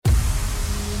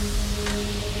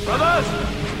Brothers!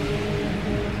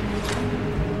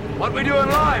 What we do in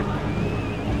life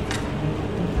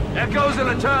echoes in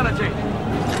eternity.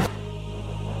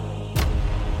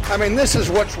 I mean, this is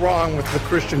what's wrong with the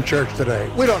Christian church today.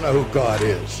 We don't know who God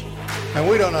is, and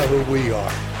we don't know who we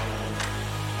are.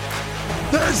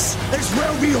 This is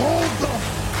where we hold them.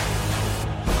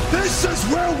 This is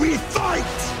where we fight.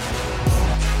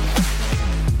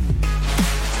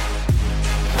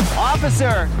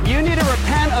 Officer, you need to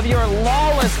repent of your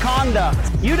lawless conduct.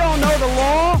 You don't know the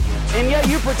law, and yet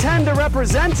you pretend to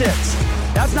represent it.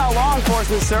 That's not law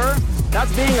enforcement, sir.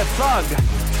 That's being a thug.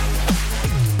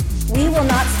 We will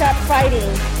not stop fighting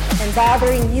and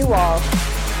bothering you all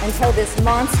until this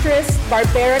monstrous,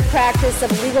 barbaric practice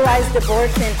of legalized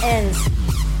abortion ends,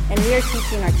 and we are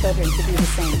teaching our children to do the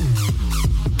same.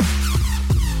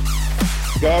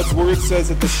 God's word says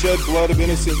that the shed blood of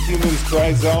innocent humans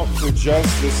cries out for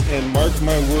justice, and mark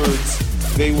my words,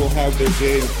 they will have their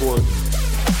day in court.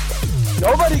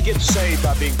 Nobody gets saved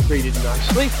by being treated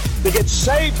nicely. They get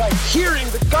saved by hearing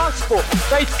the gospel.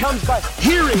 Faith comes by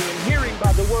hearing, and hearing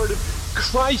by the word of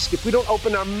Christ. If we don't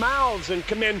open our mouths and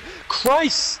commend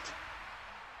Christ,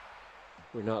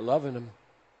 we're not loving him,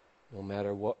 no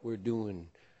matter what we're doing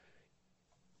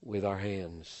with our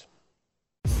hands.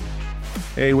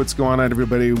 Hey, what's going on,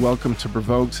 everybody? Welcome to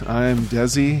Provoked. I'm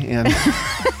Desi, and...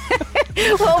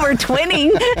 Well, we're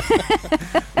twinning.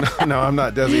 No, I'm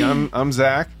not Desi. I'm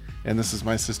Zach, and this is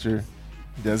my sister,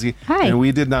 Desi. Hi. And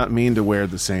we did not mean to wear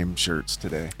the same shirts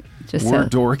today. We're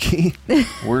dorky.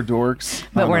 We're dorks.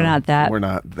 But we're not that. We're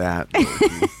not that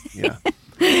dorky. Yeah.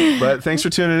 But thanks for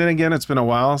tuning in again. It's been a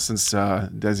while since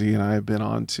Desi and I have been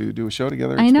on to do a show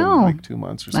together. It's been like 2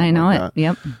 months or something. I know like it. That.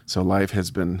 Yep. So life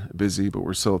has been busy, but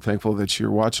we're so thankful that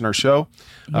you're watching our show.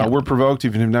 Yep. We're Provoked.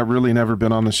 If you've never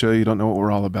been on the show, you don't know what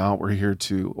we're all about. We're here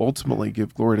to ultimately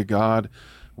give glory to God.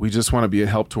 We just want to be a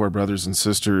help to our brothers and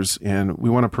sisters, and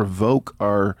we want to provoke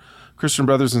our Christian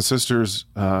brothers and sisters,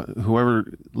 whoever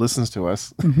listens to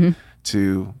us,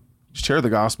 to share the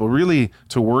gospel, really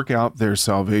to work out their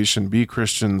salvation, be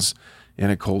Christians in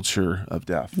a culture of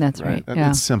death. That's right. Yeah.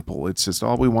 It's simple. It's just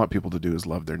all we want people to do is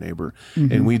love their neighbor.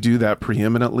 And we do that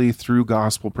preeminently through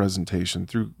gospel presentation,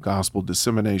 through gospel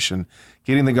dissemination,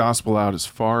 getting the gospel out as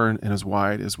far and as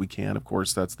wide as we can. Of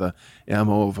course, that's the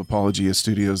MO of Apologia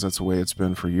Studios. That's the way it's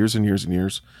been for years and years and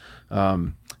years.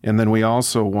 And then we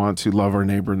also want to love our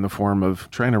neighbor in the form of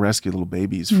trying to rescue little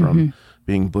babies from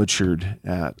being butchered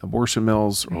at abortion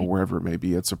mills or wherever it may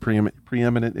be. It's a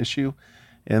preeminent issue,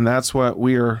 and that's what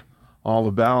we are all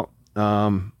about. I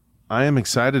am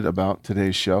excited about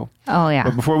today's show. Oh, yeah.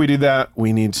 But before we do that,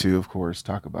 we need to, of course,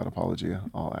 talk about Apologia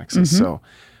All Access. So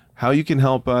how you can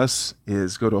help us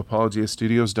is go to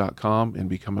apologiastudios.com and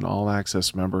become an all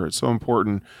access member. It's so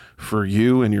important for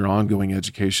you and your ongoing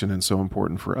education, and so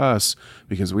important for us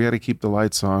because we got to keep the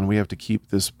lights on. We have to keep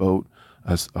this boat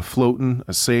a floating,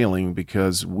 a sailing,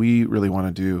 because we really want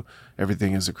to do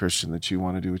everything as a Christian that you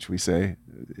want to do, which we say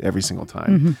every single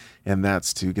time. And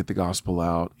that's to get the gospel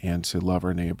out and to love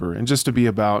our neighbor and just to be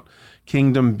about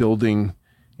kingdom building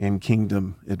and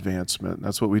kingdom advancement.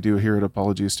 That's what we do here at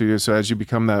Apologia Studios. So as you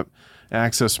become that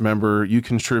access member, you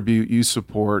contribute, you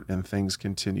support, and things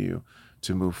continue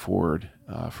to move forward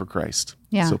for Christ.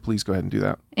 Yeah. So please go ahead and do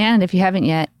that. And if you haven't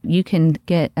yet, you can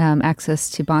get access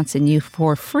to Bonds and You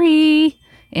for free.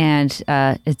 And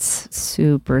it's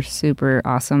super, super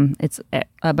awesome. It's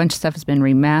a bunch of stuff has been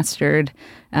remastered.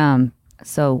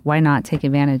 So why not take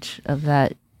advantage of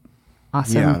that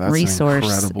awesome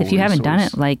resource? If you haven't done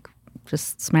it, like,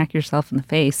 just smack yourself in the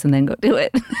face and then go do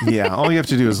it. Yeah, all you have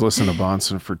to do is listen to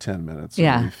Bonson for 10 minutes or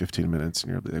Yeah. maybe 15 minutes,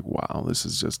 and you'll be like, wow, this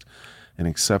is just an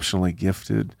exceptionally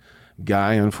gifted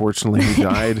guy, unfortunately, who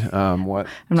died, I'm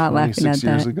not laughing at 26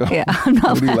 years that. ago. Yeah, I'm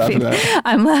not What are you laughing. at?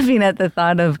 I'm laughing at the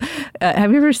thought of,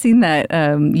 have you ever seen that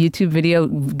YouTube video,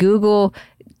 Google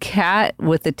cat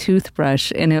with a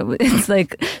toothbrush, and it's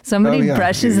like somebody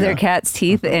brushes their cat's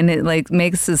teeth and it like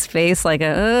makes his face like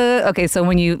a okay, so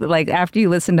when you like after you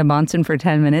listen to Monson for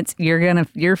 10 minutes,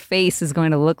 your face is going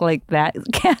to look like that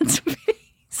cat's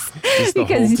face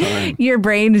because your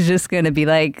brain is just going to be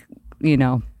like, yeah,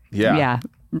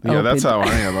 that's how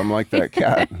I am. I'm like that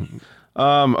cat.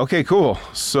 Okay, cool.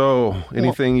 So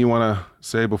anything you want to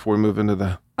say before we move into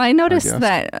the I noticed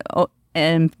that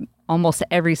and almost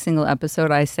every single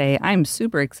episode I say, I'm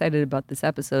super excited about this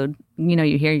episode.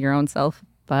 You hear your own self.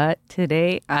 But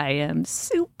today I am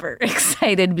super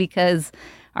excited because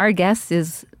our guest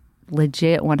is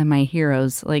legit one of my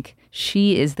heroes. Like,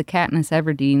 she is the Katniss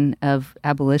Everdeen of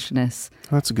abolitionists.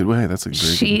 That's a good way. That's a great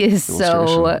She is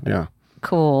so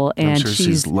cool. And I'm sure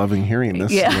she's loving hearing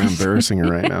this. Yeah. We're embarrassing her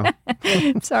right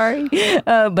now. Sorry.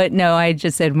 But no, I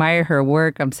just admire her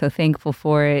work. I'm so thankful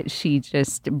for it. She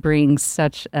just brings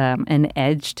such an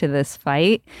edge to this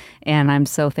fight. And I'm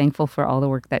so thankful for all the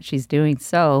work that she's doing.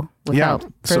 So without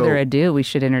further ado, we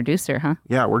should introduce her, huh?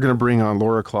 Yeah, we're going to bring on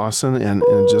Laura Clausen in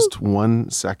just 1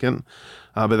 second.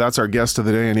 But that's our guest of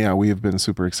the day. And yeah, we have been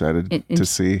super excited to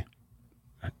see,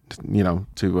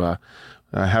 to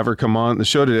have her come on the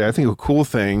show today. I think a cool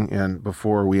thing, and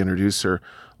before we introduce her,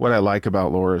 what I like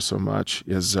about Laura so much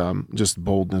is just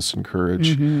boldness and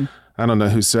courage. Mm-hmm. I don't know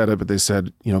who said it, but they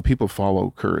said, people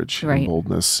follow courage and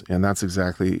boldness. And that's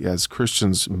exactly, as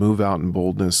Christians move out in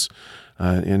boldness,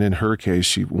 and in her case,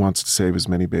 she wants to save as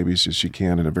many babies as she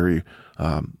can in a very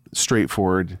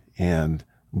straightforward and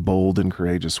bold and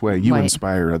courageous way. You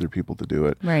inspire other people to do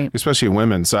it, especially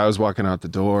women. So I was walking out the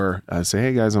door. I say,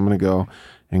 "Hey guys, I'm going to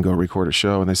go record a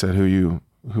show." And they said, "Who are you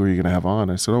going to have on?"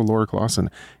 I said, "Oh, Laura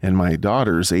Clausen." And my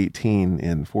daughters, 18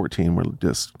 and 14, were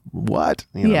just, what?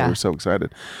 They were so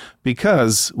excited.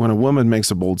 Because when a woman makes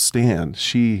a bold stand,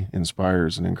 she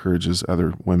inspires and encourages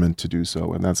other women to do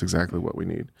so. And that's exactly what we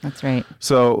need. That's right.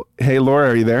 So, hey, Laura,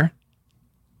 are you there?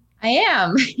 I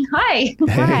am. Hi.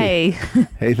 Hey.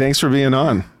 Hey, thanks for being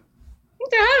on. Thanks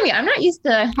for having me. I'm not used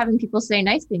to having people say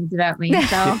nice things about me.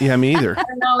 So yeah, me either. I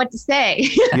don't know what to say.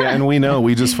 Yeah, and we know.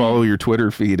 We just follow your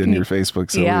Twitter feed and your Facebook,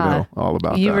 so we know all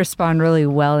about that. You respond really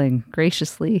well and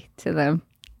graciously to them.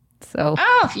 So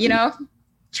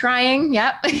trying.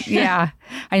 Yep. Yeah,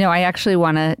 I know. I actually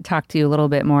want to talk to you a little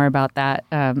bit more about that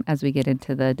as we get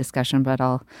into the discussion, but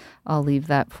I'll leave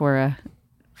that for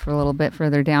a little bit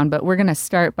further down. But we're going to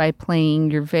start by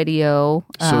playing your video.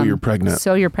 So You're Pregnant.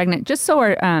 So You're Pregnant. Just so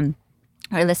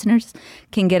our listeners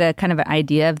can get a kind of an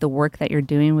idea of the work that you're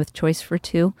doing with Choice for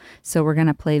Two. So we're going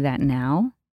to play that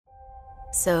now.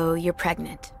 So you're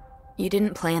pregnant. You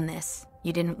didn't plan this.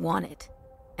 You didn't want it.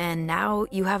 And now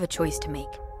you have a choice to make.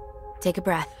 Take a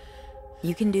breath.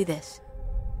 You can do this.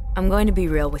 I'm going to be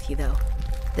real with you, though.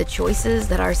 The choices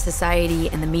that our society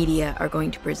and the media are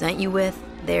going to present you with,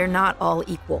 they're not all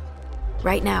equal.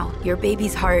 Right now, your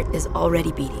baby's heart is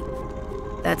already beating.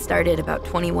 That started about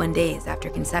 21 days after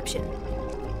conception.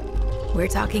 We're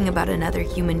talking about another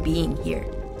human being here,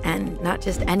 and not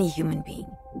just any human being.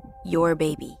 Your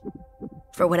baby.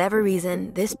 For whatever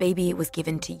reason, this baby was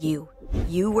given to you.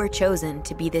 You were chosen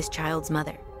to be this child's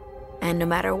mother. And no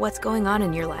matter what's going on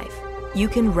in your life, you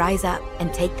can rise up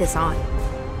and take this on.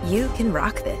 You can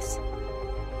rock this.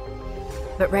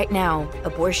 But right now,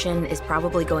 abortion is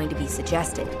probably going to be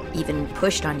suggested, even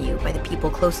pushed on you by the people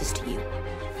closest to you.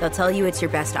 They'll tell you it's your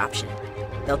best option.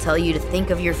 They'll tell you to think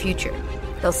of your future.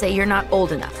 They'll say you're not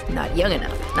old enough, not young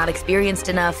enough, not experienced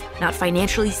enough, not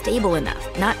financially stable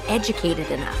enough, not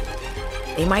educated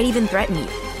enough. They might even threaten you.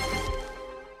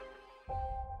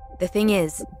 The thing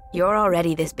is, you're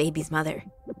already this baby's mother.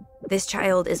 This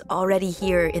child is already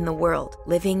here in the world,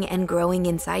 living and growing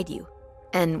inside you.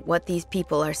 And what these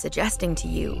people are suggesting to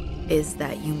you is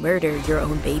that you murder your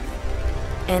own baby.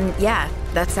 And yeah,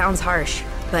 that sounds harsh,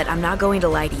 but I'm not going to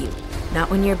lie to you. Not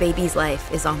when your baby's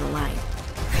life is on the line.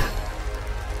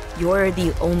 You're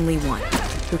the only one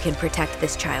who can protect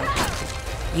this child.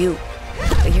 You.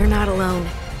 But you're not alone.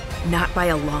 Not by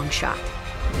a long shot.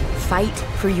 Fight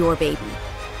for your baby.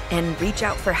 And reach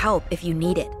out for help if you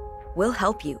need it. We'll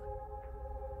help you.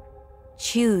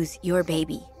 Choose your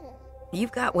baby.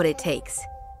 You've got what it takes.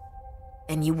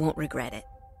 And you won't regret it.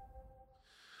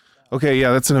 Okay,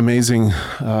 yeah, that's an amazing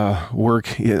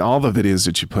work. All the videos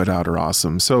that you put out are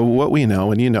awesome. So what we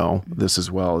know, and you know this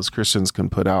as well, is Christians can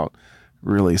put out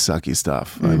really sucky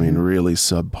stuff. Mm-hmm. I mean, really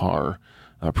subpar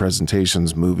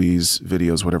presentations, movies,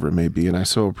 videos, whatever it may be. And I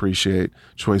so appreciate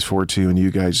Choice for Two and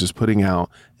you guys just putting out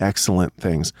excellent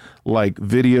things, like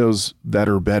videos that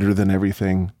are better than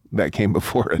everything that came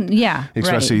before it. Yeah,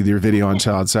 especially your video on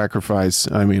child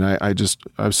sacrifice. I mean, I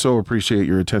so appreciate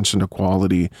your attention to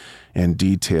quality and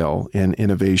detail and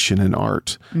innovation in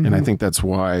art. Mm-hmm. And I think that's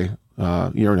why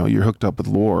you're hooked up with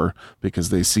Lore, because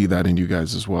they see that in you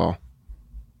guys as well.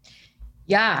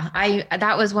 Yeah,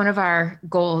 that was one of our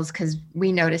goals, because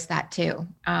we noticed that too,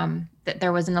 that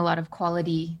there wasn't a lot of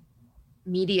quality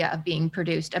media being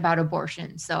produced about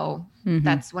abortion. So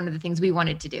that's one of the things we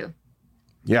wanted to do.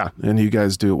 Yeah, and you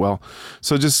guys do it well.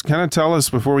 So just kind of tell us,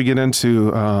 before we get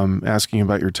into asking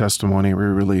about your testimony, we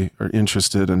really are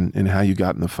interested in how you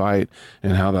got in the fight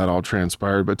and how that all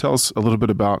transpired. But tell us a little bit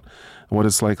about what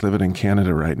it's like living in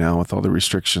Canada right now with all the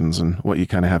restrictions and what you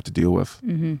kind of have to deal with.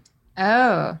 Mm-hmm.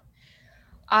 Oh,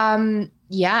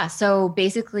 yeah. So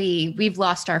basically, we've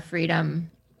lost our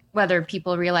freedom, whether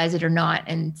people realize it or not.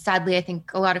 And sadly, I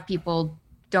think a lot of people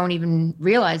don't even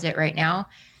realize it right now.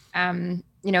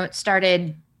 It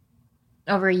started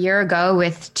over a year ago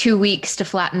with 2 weeks to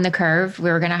flatten the curve. We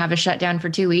were going to have a shutdown for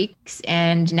 2 weeks,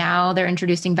 and now they're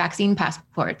introducing vaccine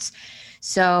passports.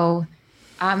 So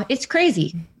it's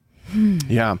crazy.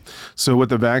 Yeah. So with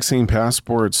the vaccine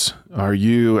passports, are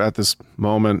you at this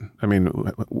moment, I mean,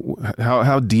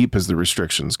 how deep is the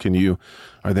restrictions?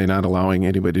 Are they not allowing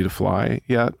anybody to fly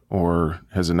yet, or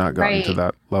has it not gotten to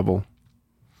that level?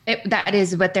 That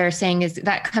is what they're saying, is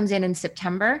that comes in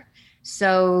September.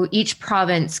 So each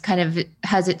province kind of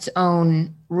has its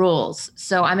own rules.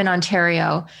 So I'm in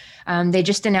Ontario. They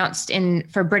just announced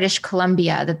for British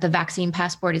Columbia that the vaccine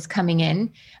passport is coming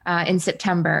in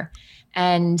September.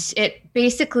 And it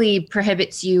basically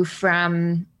prohibits you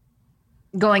from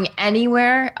going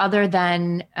anywhere other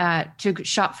than to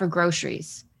shop for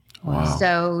groceries. Wow.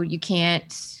 So you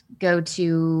can't go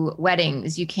to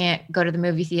weddings. You can't go to the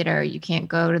movie theater. You can't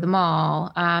go to the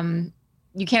mall.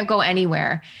 You can't go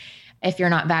anywhere if you're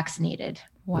not vaccinated.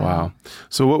 Wow.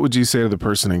 So what would you say to the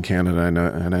person in Canada,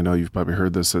 and I know you've probably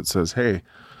heard this, that says, hey,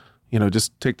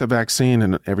 just take the vaccine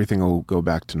and everything will go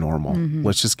back to normal. Mm-hmm.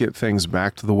 Let's just get things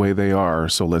back to the way they are.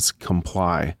 So let's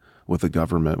comply with the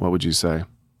government. What would you say?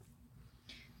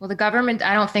 Well,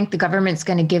 I don't think the government's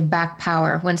going to give back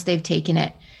power once they've taken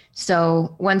it.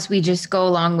 So once we just go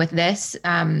along with this,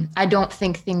 I don't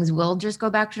think things will just go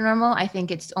back to normal. I think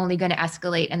it's only going to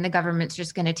escalate and the government's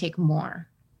just going to take more.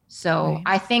 So right.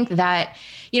 I think that,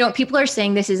 people are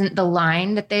saying this isn't the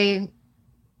line that they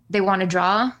want to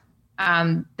draw.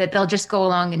 That they'll just go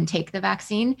along and take the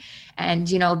vaccine, and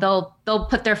they'll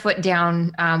put their foot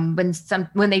down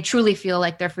when they truly feel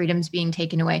like their freedom's being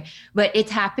taken away. But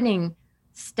it's happening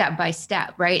step by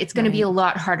step, right? It's going to be a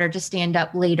lot harder to stand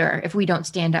up later if we don't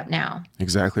stand up now.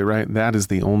 Exactly right. That is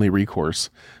the only recourse,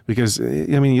 because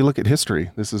you look at history.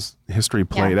 This is history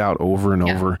played out over and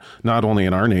over, not only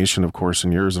in our nation, of course,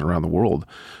 in yours and around the world.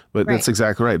 But that's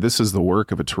exactly right. This is the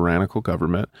work of a tyrannical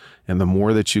government. And the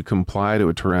more that you comply to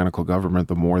a tyrannical government,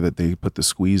 the more that they put the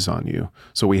squeeze on you.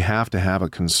 So we have to have a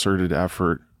concerted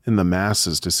effort in the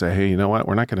masses to say, hey, you know what?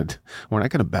 We're not going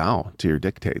to bow to your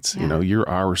dictates. Yeah. You're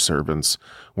our servants.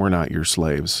 We're not your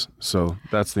slaves. So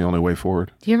that's the only way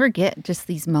forward. Do you ever get just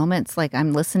these moments like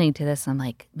I'm listening to this, I'm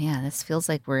like, man, this feels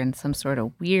like we're in some sort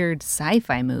of weird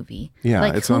sci-fi movie. Yeah,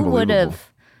 like, it's who unbelievable. Would have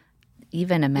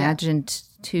even imagined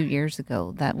 2 years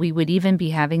ago that we would even be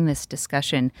having this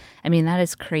discussion? I mean, that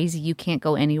is crazy. You can't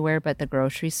go anywhere but the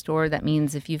grocery store. That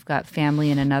means if you've got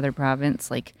family in another province,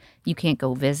 like you can't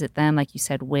go visit them. Like you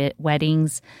said,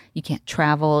 weddings, you can't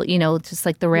travel, just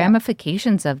like the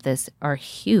ramifications of this are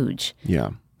huge.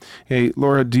 Yeah. Hey,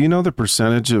 Laura, do you know the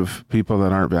percentage of people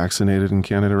that aren't vaccinated in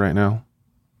Canada right now?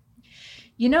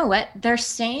 You know what? They're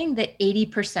saying that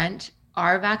 80%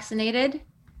 are vaccinated,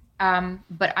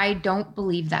 but I don't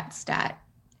believe that stat.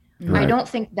 Right. I don't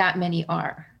think that many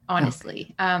are,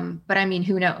 honestly. Okay. But I mean,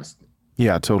 who knows?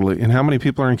 Yeah, totally. And how many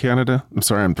people are in Canada? I'm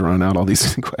sorry, I'm throwing out all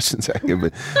these questions at you,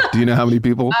 but do you know how many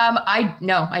people?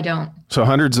 No, I don't. So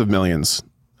hundreds of millions,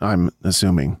 I'm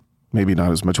assuming. Maybe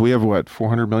not as much. We have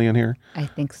 400 million here? I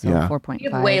think so. Yeah. 4.5.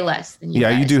 You have way less than you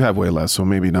guys. You do have way less. So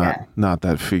maybe not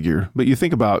that figure. But you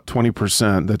think about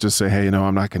 20% that just say, hey,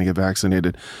 I'm not going to get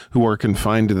vaccinated, who are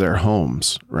confined to their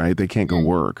homes, right? They can't go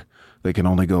work. They can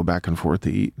only go back and forth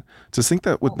to eat. Just think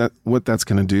that what that's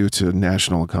going to do to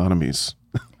national economies.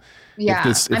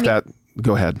 Yeah.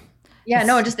 Go ahead. Yeah,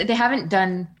 no, just they haven't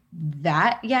done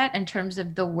that yet in terms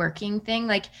of the working thing.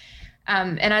 Like,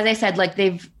 and as I said, like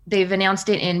they've announced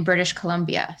it in British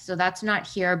Columbia. So that's not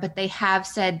here, but they have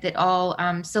said that all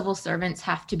civil servants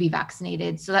have to be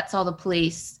vaccinated. So that's all the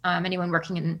police, anyone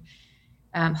working in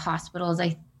hospitals.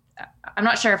 I'm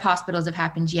not sure if hospitals have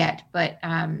happened yet, but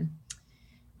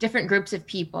different groups of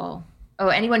people.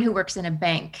 Anyone who works in a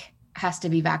bank has to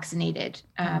be vaccinated.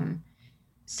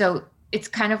 So it's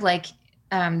kind of like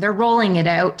they're rolling it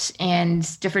out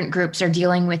and different groups are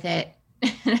dealing with it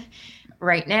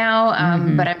right now.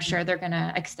 But I'm sure they're going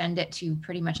to extend it to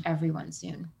pretty much everyone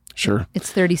soon. Sure.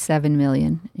 It's 37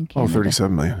 million in Canada.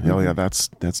 37 million. Oh, yeah, that's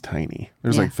tiny.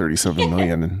 There's like 37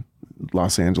 million in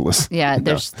Los Angeles. Yeah,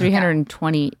 there's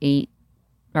 328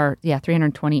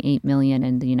 million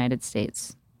in the United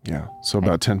States. Yeah, so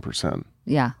about 10%.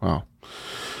 Yeah. Wow.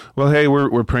 Well, hey,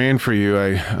 we're praying for you,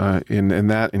 and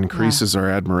that increases our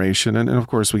admiration, and of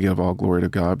course we give all glory to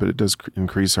God, but it does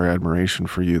increase our admiration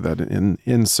for you that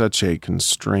in such a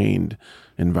constrained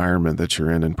environment that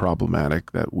you're in and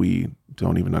problematic that we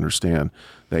don't even understand,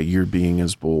 that you're being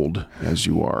as bold as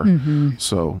you are. Mm-hmm.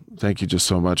 So thank you just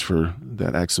so much for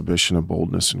that exhibition of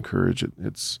boldness and courage.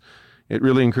 It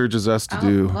really encourages us to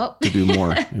do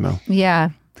more. Yeah.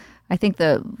 I think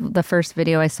the first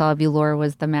video I saw of you, Laura,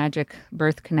 was the magic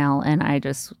birth canal, and I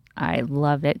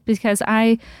love it because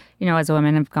I, as a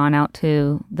woman, have gone out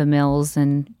to the mills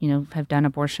and, have done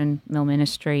abortion mill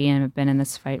ministry and have been in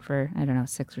this fight for,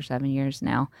 6 or 7 years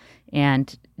now.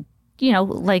 And,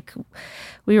 like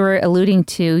we were alluding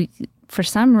to, for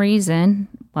some reason,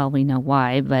 well, we know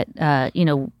why, but,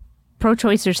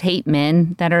 pro-choicers hate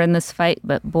men that are in this fight,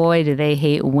 but boy, do they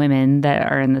hate women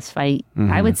that are in this fight.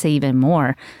 Mm-hmm. I would say even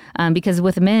more, because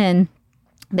with men,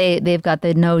 they've got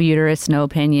the no uterus, no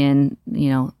opinion,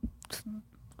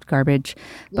 garbage.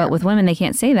 Yeah. But with women, they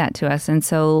can't say that to us. And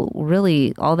so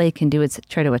really all they can do is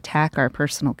try to attack our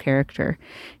personal character.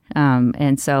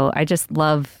 And so I just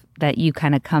love that you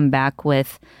kind of come back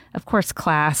with, of course,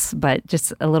 class, but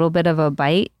just a little bit of a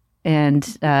bite. And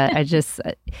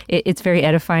it's very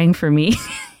edifying for me,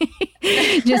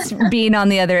 just being on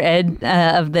the other end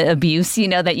of the abuse,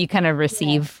 that you kind of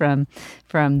receive from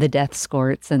the death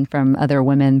scorts and from other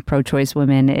women, pro-choice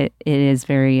women. It is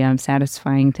very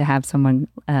satisfying to have someone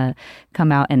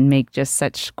come out and make just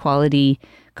such quality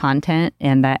content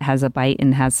and that has a bite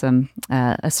and has some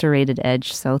a serrated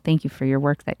edge. So thank you for your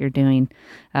work that you're doing.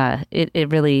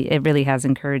 It really has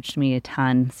encouraged me a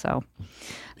ton. So.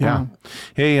 Yeah.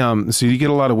 Hey, so you get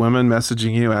a lot of women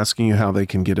messaging you, asking you how they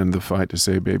can get into the fight to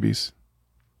save babies?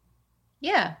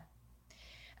 Yeah.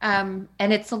 And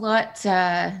it's a lot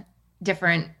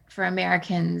different for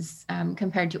Americans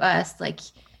compared to us. Like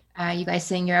you guys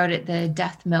saying you're out at the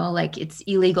death mill, like it's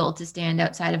illegal to stand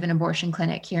outside of an abortion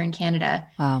clinic here in Canada.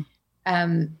 Wow.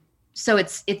 So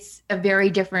it's a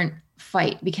very different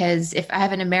fight because if I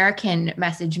have an American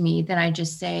message me, then I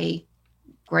just say,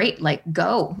 great, like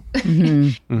go,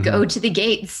 go to the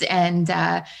gates and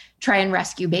try and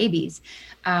rescue babies.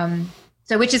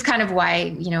 So which is kind of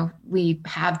why, we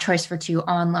have Choice for Two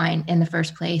online in the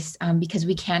first place, because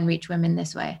we can reach women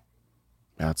this way.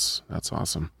 That's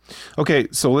awesome. Okay.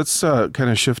 So let's kind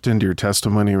of shift into your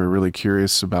testimony. We're really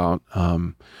curious about,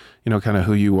 kind of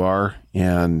who you are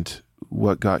and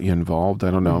what got you involved.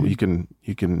 I don't know. Mm-hmm.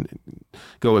 You can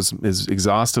go as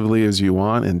exhaustively as you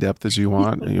want, in depth as you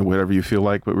want, whatever you feel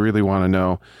like, but we really want to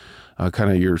know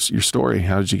kind of your story.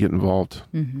 How did you get involved?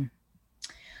 Mm-hmm.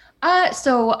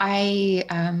 So I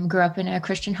grew up in a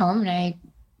Christian home and I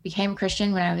became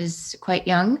Christian when I was quite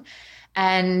young.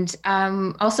 And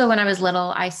also when I was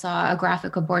little, I saw a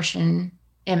graphic abortion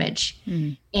image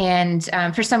and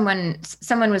for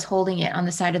someone was holding it on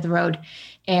the side of the road,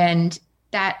 and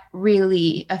that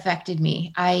really affected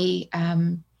me. I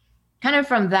kind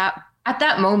of at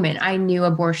that moment, I knew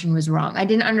abortion was wrong. I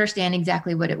didn't understand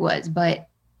exactly what it was, but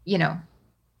you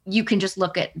can just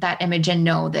look at that image and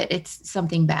know that it's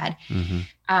something bad.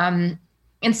 Mm-hmm.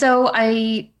 And so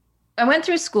I went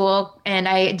through school and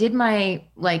I did my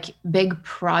big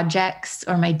projects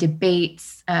or my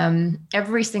debates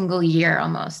every single year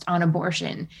almost on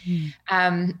abortion.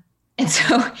 And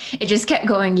so it just kept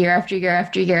going year after year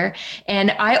after year. And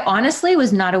I honestly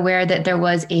was not aware that there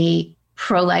was a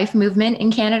pro-life movement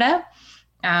in Canada.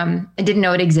 I didn't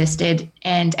know it existed,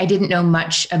 and I didn't know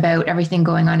much about everything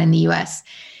going on in the US.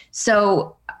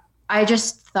 So I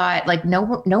just thought no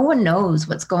one knows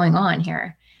what's going on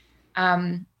here.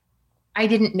 I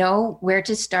didn't know where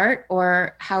to start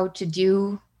or how to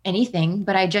do anything,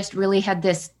 but I just really had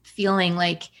this feeling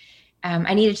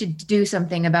I needed to do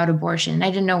something about abortion.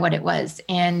 I didn't know what it was.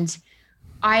 And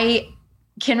I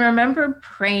can remember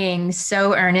praying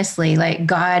so earnestly,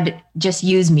 God, just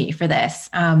use me for this.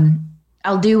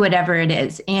 I'll do whatever it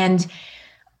is. And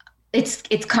it's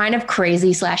kind of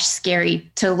crazy /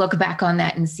 scary to look back on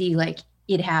that and see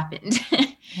it happened. Yeah.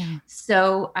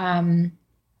 So, I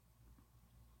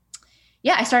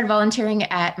started volunteering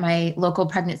at my local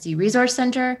pregnancy resource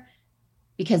center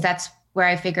because that's where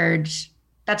I figured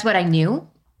that's what I knew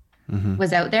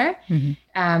was out there. Mm-hmm.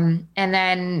 And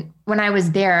then when I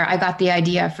was there, I got the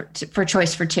idea for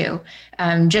Choice for Two,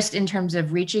 just in terms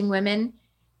of reaching women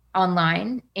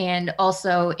online and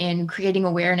also in creating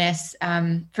awareness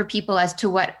for people as to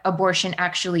what abortion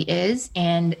actually is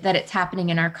and that it's happening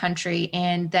in our country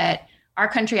and that our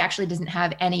country actually doesn't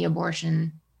have any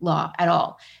abortion law at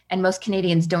all. And most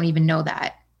Canadians don't even know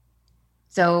that.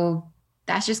 So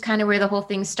that's just kind of where the whole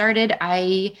thing started.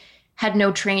 I had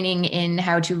no training in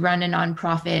how to run a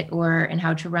nonprofit or in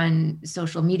how to run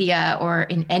social media or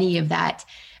in any of that.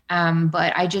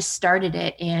 But I just started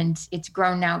it and it's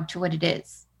grown now to what it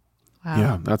is. Wow.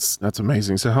 Yeah, that's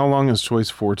amazing. So how long has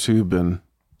Choice for Two been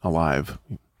alive?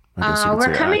 I guess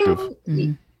we're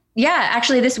coming. Yeah,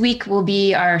 actually this week will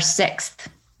be our 6th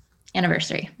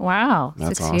anniversary. Wow.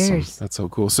 That's 6 awesome. years. That's so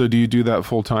cool. So do you do that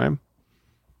full time?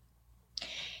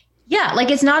 Yeah,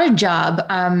 it's not a job.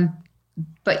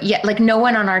 but yet, like, no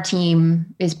one on our team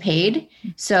is paid.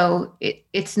 So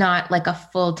it's not like a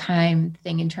full-time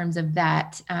thing in terms of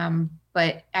that.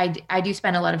 But I do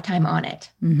spend a lot of time on it.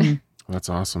 Mm-hmm. That's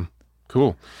awesome.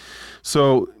 Cool.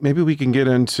 So maybe we can get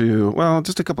into, well,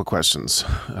 just a couple of questions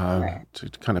to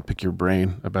kind of pick your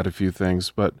brain about a few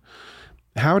things. But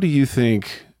how do you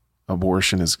think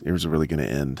abortion is really going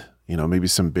to end? You know, maybe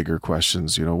some bigger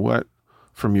questions. You know, what,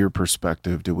 from your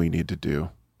perspective, do we need to do?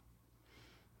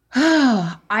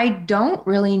 I don't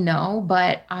really know,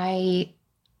 but I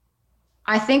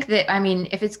think that, I mean,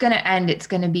 if it's going to end, it's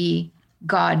going to be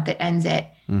God that ends it.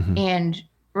 Mm-hmm. And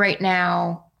right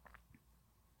now,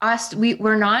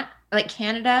 we're not, like,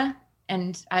 Canada,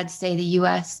 and I'd say the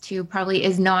US too, probably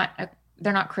is not,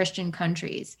 they're not Christian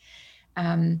countries.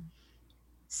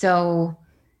 So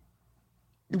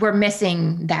we're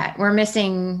missing that. We're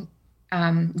missing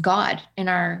God in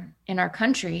our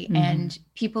country, mm-hmm. and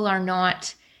people are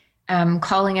not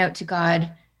calling out to God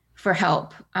for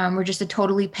help. We're just a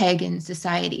totally pagan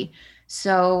society.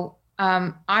 So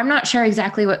I'm not sure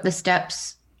exactly what the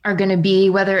steps are going to be,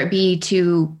 whether it be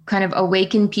to kind of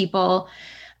awaken people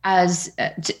as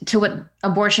to what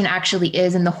abortion actually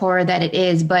is and the horror that it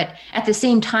is. But at the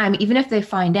same time, even if they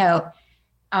find out,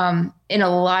 in a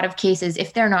lot of cases,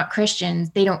 if they're not Christians,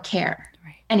 they don't care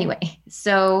anyway.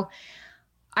 So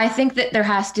I think that there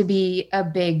has to be a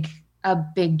big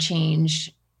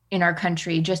change in our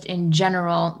country, just in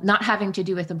general, not having to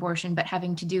do with abortion, but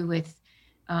having to do with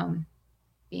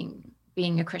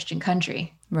being a Christian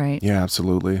country. Right. Yeah,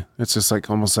 absolutely. It's just like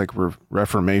almost like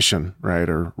reformation, right?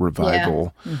 Or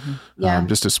revival. Yeah. Mm-hmm. Yeah.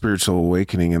 Just a spiritual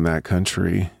awakening in that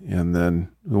country. And then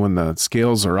when the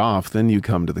scales are off, then you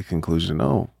come to the conclusion,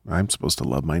 oh, I'm supposed to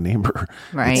love my neighbor.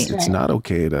 Right. It's not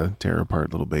okay to tear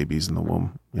apart little babies in the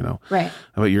womb, you know? Right.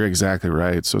 But you're exactly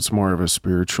right. So it's more of a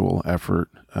spiritual effort.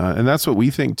 And that's what we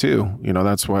think too. You know,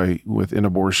 that's why within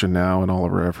abortion now and all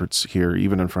of our efforts here,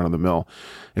 even in front of the mill,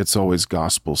 it's always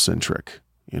gospel centric.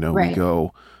 You know, we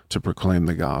go to proclaim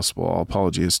the gospel.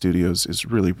 Apologia Studios is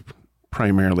really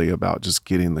primarily about just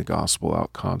getting the gospel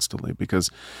out constantly, because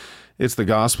it's the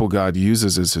gospel God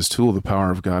uses as his tool, the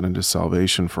power of God into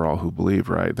salvation for all who believe,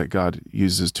 right? That God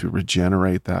uses to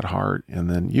regenerate that heart. And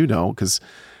then, you know, because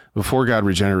before God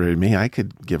regenerated me, I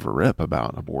could give a rip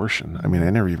about abortion. I mean, I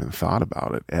never even thought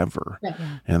about it ever. Yeah.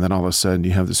 And then all of a sudden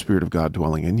you have the Spirit of God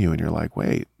dwelling in you and you're like,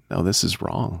 wait, no, this is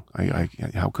wrong.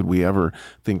 How could we ever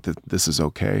think that this is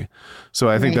okay? So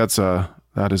I think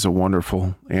that is a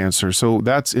wonderful answer. So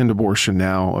that's End Abortion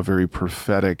Now, a very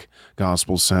prophetic,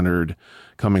 gospel-centered,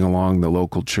 coming along the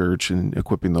local church and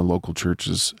equipping the local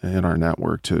churches in our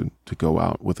network to go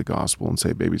out with the gospel and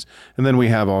save babies. And then we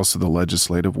have also the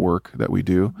legislative work that we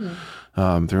do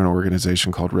through an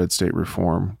organization called Red State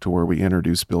Reform, to where we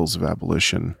introduce bills of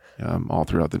abolition all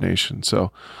throughout the nation.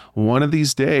 So one of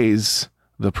these days,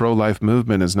 the pro-life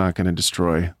movement is not going to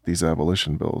destroy these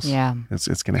abolition bills. Yeah.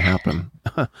 It's going to happen.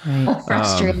 Right.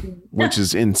 Frustrating. Which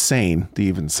is insane to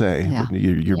even say. Yeah.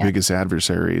 Your biggest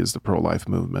adversary is the pro-life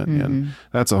movement. Mm-hmm. And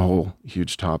that's a whole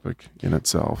huge topic in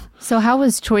itself. So how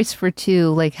was Choice for Two?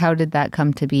 Like, how did that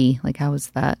come to be? Like, how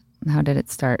was that? How did it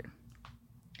start?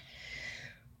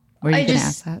 Were you going to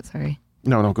ask that? Sorry.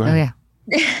 No, go ahead.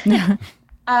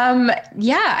 Oh,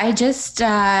 yeah. I just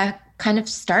kind of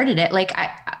started it.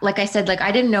 Like I said, like,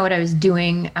 I didn't know what I was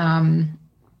doing.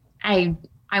 I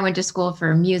went to school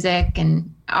for music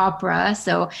and opera,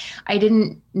 so I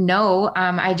didn't know.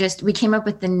 We came up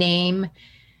with the name,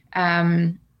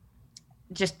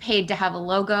 just paid to have a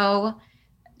logo,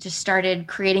 just started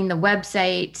creating the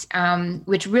website,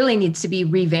 which really needs to be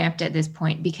revamped at this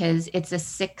point, because it's a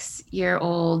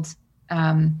 6-year-old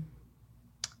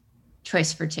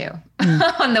Choice for Two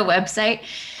on the website.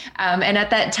 And at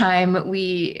that time,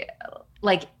 we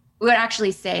would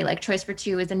actually say, like, Choice for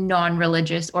Two is a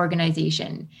non-religious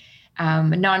organization,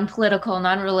 non-political,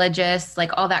 non-religious,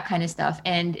 like all that kind of stuff.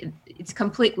 And it's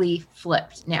completely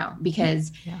flipped now,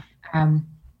 because,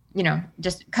 you know,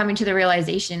 just coming to the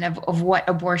realization of what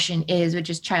abortion is, which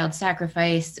is child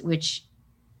sacrifice, which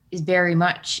is very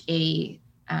much a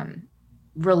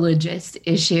religious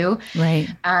issue. Right.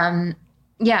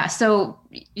 Yeah. So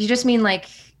you just mean like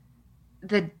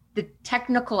the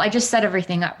technical, I just set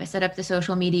everything up. I set up the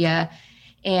social media,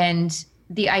 and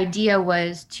the idea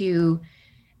was to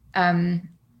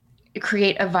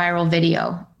create a viral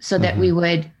video so that we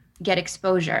would get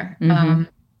exposure. And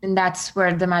that's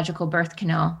where the Magical Birth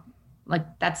Canal, like,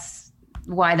 that's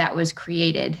why that was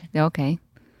created. Okay.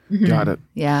 Got it.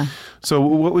 Yeah. So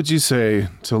what would you say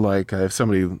to, like, if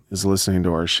somebody is listening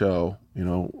to our show, you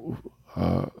know,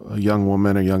 a young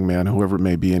woman, a young man, whoever it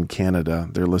may be in Canada,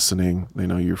 they're listening, they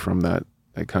know you're from that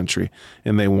country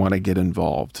and they want to get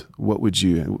involved,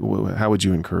 how would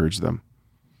you encourage them?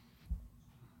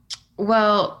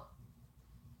 Well,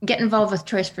 get involved with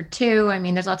Choice for Two. I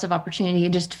mean, there's lots of opportunity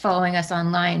just following us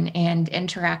online and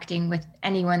interacting with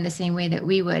anyone the same way that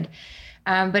we would.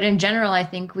 But in general, I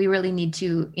think we really need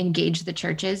to engage the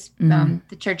churches.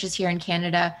 The churches here in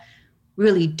Canada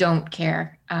really don't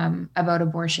care about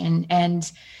abortion.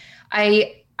 And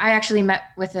I actually met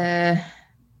with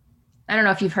I don't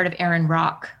know if you've heard of Aaron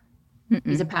Rock.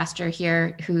 He's a pastor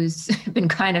here who's been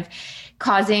kind of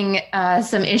causing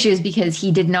some issues because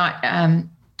he did not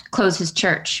close his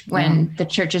church when the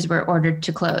churches were ordered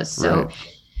to close. So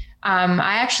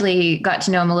I actually got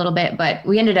to know him a little bit, but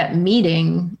we ended up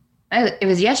meeting, it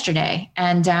was yesterday.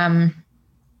 And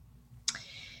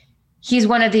he's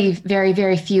one of the very,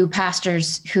 very few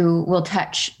pastors who will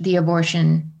touch the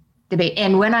abortion debate.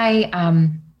 And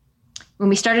when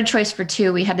we started Choice for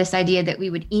Two, we had this idea that we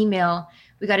would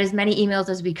we got as many emails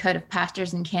as we could of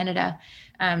pastors in Canada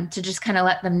to just kind of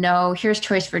let them know, here's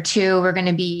Choice for Two. We're going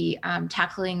to be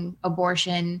tackling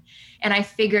abortion. And I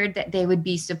figured that they would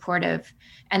be supportive,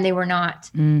 and they were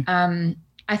not.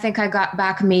 I think I got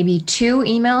back maybe 2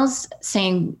 emails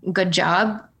saying, good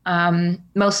job.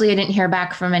 Mostly I didn't hear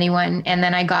back from anyone. And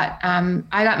then I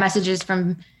got messages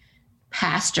from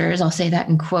pastors, I'll say that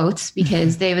in quotes,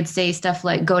 because they would say stuff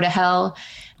like, go to hell.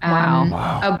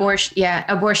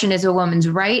 Abortion is a woman's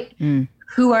right.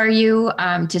 Who are you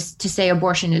to say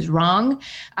abortion is wrong?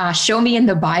 Show me in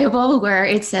the Bible where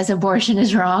it says abortion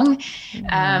is wrong.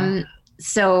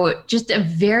 So just a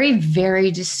very,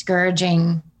 very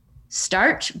discouraging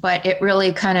start, but it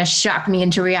really kind of shocked me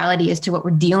into reality as to what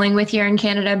we're dealing with here in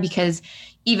Canada, because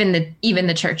even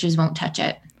the churches won't touch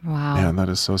it. Wow. Man, that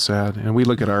is so sad. And we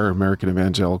look at our American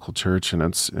Evangelical Church, and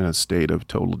it's in a state of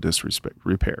total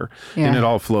repair. And it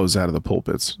all flows out of the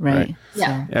pulpits, right?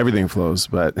 Yeah. Everything flows,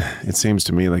 but it seems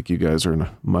to me like you guys are in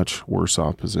a much worse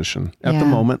off position at the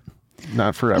moment.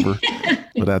 Not forever,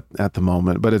 but at the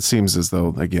moment. But it seems as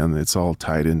though, again, it's all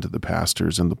tied into the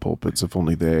pastors and the pulpits. If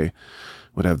only they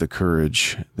would have the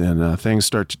courage, then things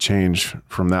start to change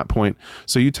from that point.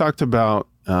 So you talked about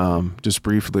just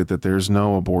briefly that there's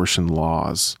no abortion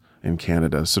laws in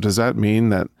Canada. So does that mean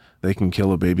that they can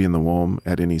kill a baby in the womb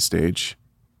at any stage?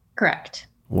 Correct.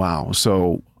 Wow.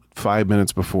 So 5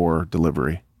 minutes before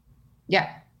delivery. Yeah.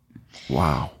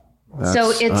 Wow. That's so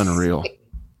it's unreal.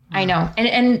 I know.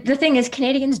 And the thing is,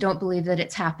 Canadians don't believe that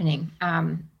it's happening.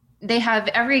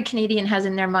 Every Canadian has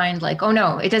in their mind, like, oh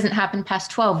no, it doesn't happen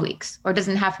past 12 weeks, or it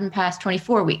doesn't happen past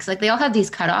 24 weeks. Like, they all have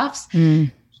these cutoffs.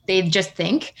 They just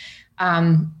think,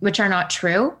 which are not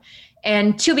true.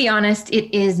 And to be honest,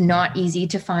 it is not easy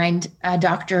to find a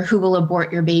doctor who will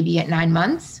abort your baby at 9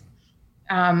 months.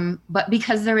 But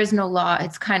because there is no law,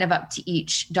 it's kind of up to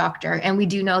each doctor. And we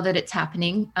do know that it's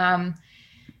happening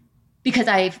because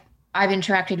I've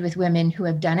interacted with women who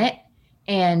have done it.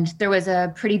 And there was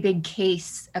a pretty big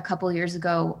case a couple years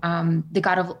ago that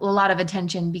got a lot of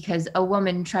attention because a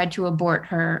woman tried to abort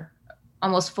her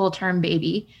almost full-term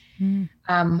baby.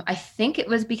 I think it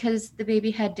was because the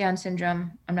baby had Down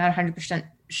syndrome. I'm not 100%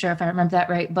 sure if I remember that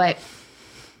right, but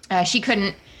she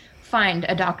couldn't find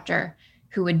a doctor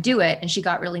who would do it, and she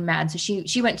got really mad. So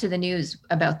she went to the news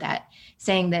about that,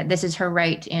 saying that this is her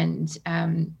right, and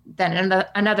then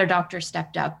another doctor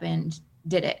stepped up and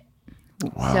did it.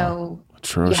 Wow. So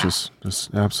atrocious.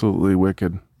 Just absolutely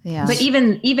wicked. Yeah. But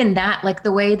even that, like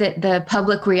the way that the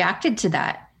public reacted to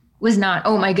that was not,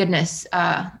 oh my goodness,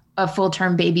 a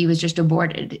full-term baby was just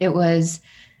aborted. It was,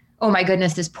 oh my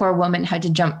goodness, this poor woman had to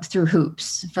jump through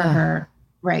hoops for her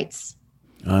rights.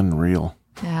 Unreal.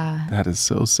 Yeah. That is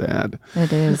so sad.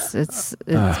 It is. It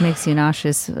makes you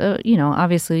nauseous.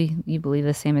 Obviously you believe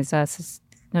the same as us. It's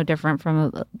no different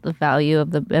from the value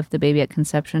of the baby at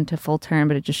conception to full term,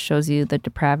 but it just shows you the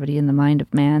depravity in the mind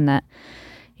of man that,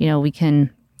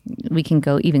 we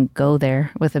can go there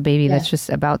with a baby that's just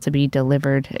about to be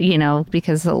delivered,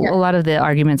 because a lot of the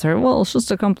arguments are, well, it's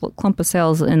just a clump of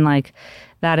cells, and like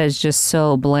that is just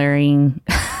so blaring.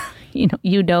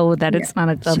 that it's not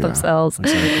a clump of cells.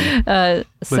 Exactly.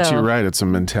 But you're right. It's a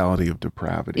mentality of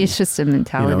depravity. It's just a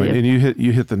mentality. And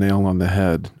you hit the nail on the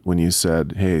head when you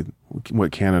said, hey,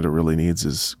 what Canada really needs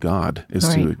is God,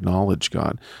 to acknowledge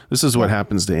God. This is what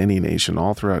happens to any nation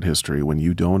all throughout history when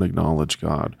you don't acknowledge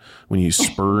God, when you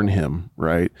spurn him,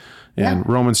 right? And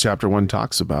Romans chapter 1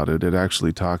 talks about it. It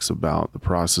actually talks about the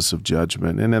process of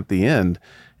judgment. And at the end,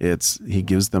 he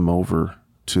gives them over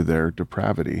to their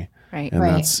depravity.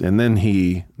 Right. And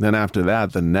then after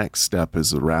that, the next step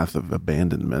is the wrath of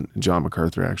abandonment. John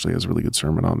MacArthur actually has a really good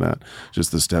sermon on that,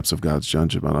 just the steps of God's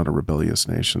judgment on a rebellious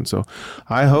nation. So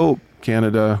I hope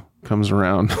Canada comes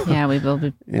around. Yeah, we will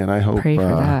be. And I hope pray for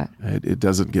that. It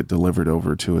doesn't get delivered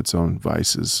over to its own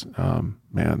vices,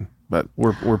 man. But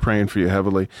we're praying for you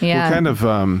heavily. Yeah.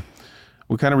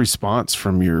 What kind of response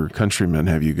from your countrymen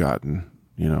have you gotten?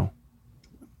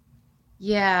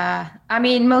 Yeah, I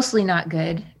mean, mostly not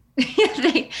good.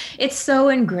 It's so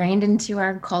ingrained into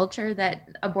our culture that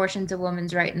abortion's a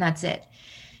woman's right and that's it.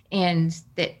 And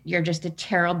that you're just a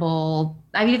terrible,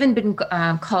 I've even been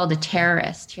called a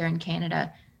terrorist here in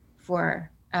Canada for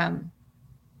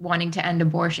wanting to end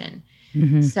abortion.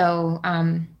 Mm-hmm. So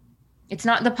it's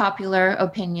not the popular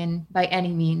opinion by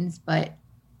any means, but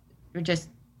we're just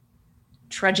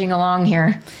trudging along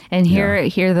here. And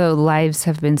here though, lives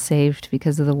have been saved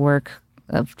because of the work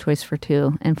of Choice for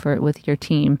Two and with your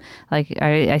team. Like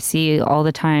I see all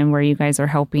the time where you guys are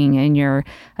helping and you're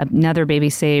another baby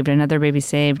saved.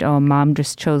 Oh, mom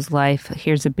just chose life.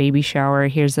 Here's a baby shower.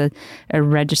 Here's a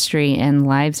registry, and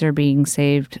lives are being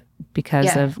saved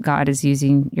because of God is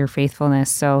using your faithfulness.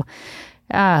 So,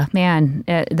 man,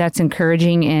 that's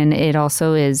encouraging. And it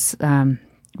also is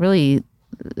really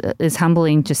is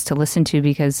humbling just to listen to,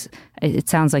 because it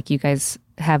sounds like you guys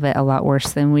have it a lot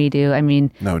worse than we do. I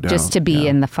mean, no doubt. Just to be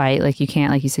in the fight, like you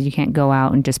said, you can't go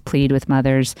out and just plead with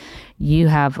mothers. You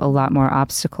have a lot more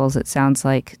obstacles, it sounds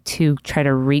like, to try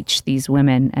to reach these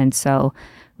women. And so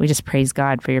we just praise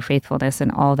God for your faithfulness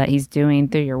and all that he's doing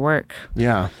through your work.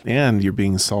 Yeah. And you're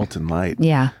being salt and light.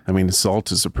 Yeah. I mean,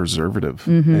 salt is a preservative.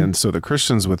 Mm-hmm. And so the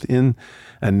Christians within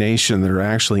a nation that are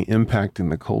actually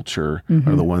impacting the culture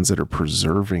are the ones that are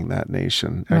preserving that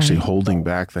nation, actually holding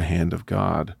back the hand of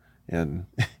God and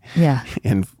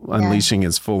unleashing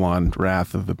his full-on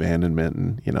wrath of abandonment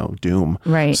and doom.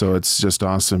 Right. So it's just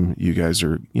awesome. You guys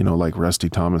are, like Rusty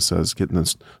Thomas says, getting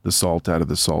the salt out of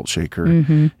the salt shaker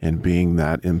and being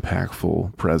that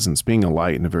impactful presence, being a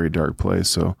light in a very dark place.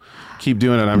 So keep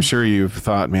doing it. I'm sure you've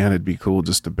thought, man, it'd be cool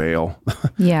just to bail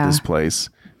this place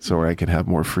so where I could have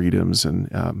more freedoms and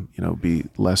be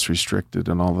less restricted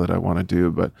in all that I want to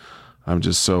do. But I'm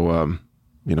just so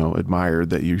admired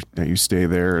that you stay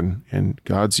there, and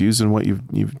God's using what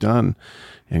you've done,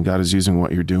 and God is using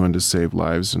what you're doing to save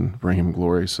lives and bring him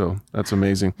glory. So that's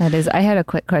amazing. That is. I had a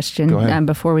quick question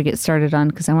before we get started on,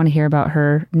 because I want to hear about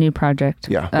her new project.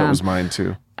 Yeah, that was mine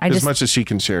too. As much as she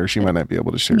can share, she might not be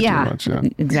able to share too much. Yeah,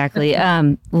 exactly.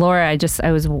 Laura,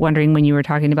 I was wondering when you were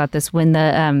talking about this, when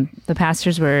the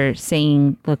pastors were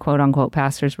saying, the quote unquote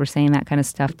pastors were saying that kind of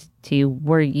stuff to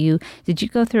you, did you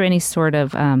go through any sort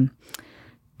of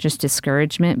just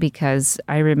discouragement? Because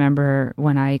I remember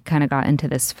when I kind of got into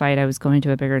this fight, I was going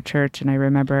to a bigger church, and I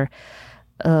remember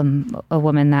a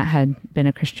woman that had been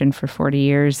a Christian for 40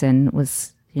 years and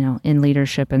was, in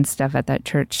leadership and stuff at that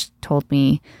church told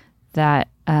me that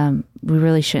we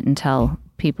really shouldn't tell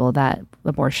people that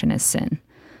abortion is sin.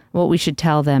 What we should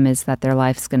tell them is that their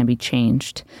life's going to be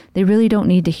changed. They really don't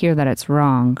need to hear that it's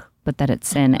wrong, but that it's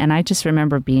sin. And I just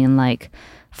remember being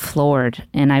floored,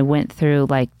 and I went through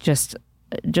just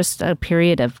a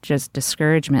period of just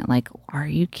discouragement. Are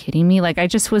you kidding me? I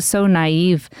just was so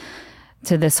naive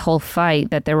to this whole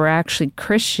fight that there were actually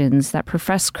Christians that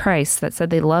professed Christ, that said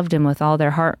they loved him with all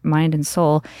their heart, mind, and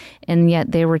soul. And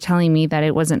yet they were telling me that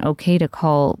it wasn't okay to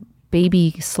call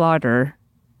baby slaughter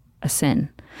a sin.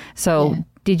 So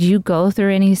did you go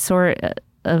through any sort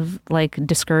of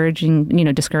discouragement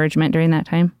during that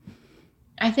time?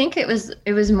 I think it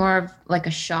was more of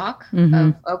a shock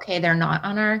of, okay, they're not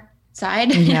on our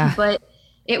side. Yeah. But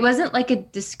it wasn't a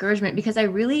discouragement, because I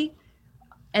really,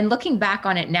 and looking back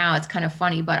on it now, it's kind of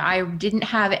funny, but I didn't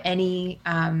have any,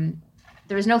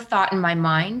 there was no thought in my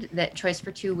mind that Choice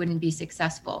for Two wouldn't be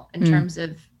successful in terms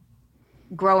of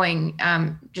growing,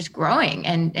 just growing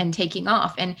and taking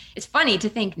off. And it's funny to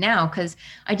think now, because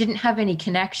I didn't have any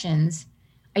connections.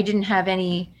 I didn't have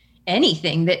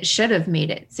anything that should have made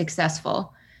it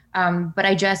successful. But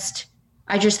I just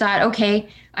thought, okay,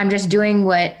 I'm just doing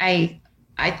what I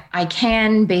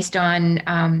can based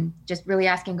on just really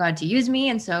asking God to use me.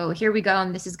 And so here we go,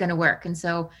 and this is going to work. And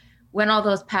so when all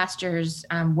those pastors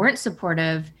weren't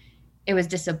supportive, it was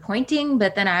disappointing.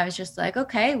 But then I was just like,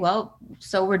 okay, well,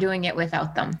 so we're doing it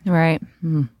without them. Right.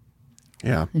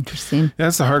 Yeah. Interesting.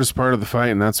 That's the hardest part of the fight.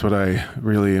 And that's what I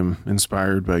really am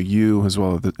inspired by you as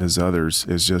well as others,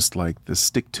 is just the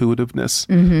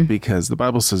stick-to-itiveness, because the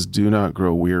Bible says, do not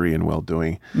grow weary in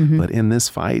well-doing. But in this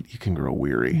fight, you can grow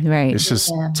weary. Right. It's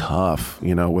just tough,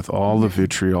 with all the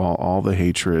vitriol, all the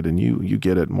hatred, and you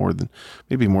get it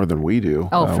maybe more than we do.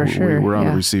 Oh, for sure. We're on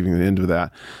the receiving end of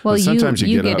that. Well, but sometimes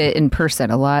you get it in person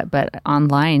a lot, but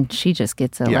online, she just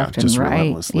gets it left and just right.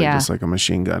 relentlessly, just like a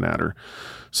machine gun at her.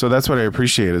 So that's what I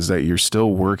appreciate, is that you're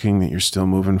still working, that you're still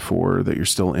moving forward, that you're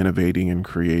still innovating and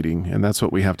creating. And that's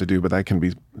what we have to do. But that can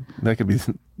be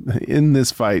in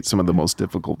this fight, some of the most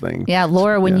difficult things. Yeah.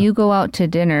 Laura, when you go out to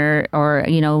dinner, or,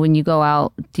 when you go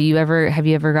out, have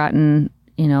you ever gotten,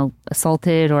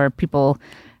 assaulted, or people,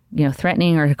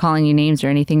 threatening or calling you names or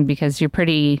anything? Because you're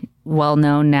pretty well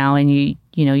known now, and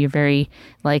you're very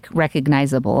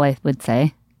recognizable, I would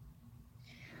say.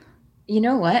 You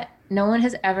know what? No one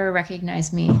has ever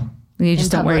recognized me. You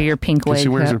just don't wear your pink wig. She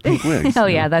wears her pink wig. Oh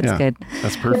yeah, that's good.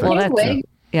 That's perfect. The pink wig,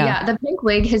 the pink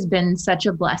wig has been such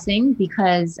a blessing,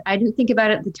 because I didn't think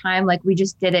about it at the time. Like, we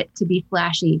just did it to be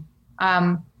flashy.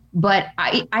 But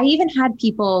I even had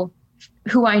people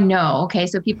who I know,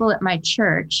 so people at my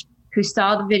church who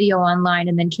saw the video online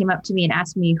and then came up to me and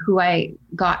asked me who I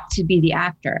got to be the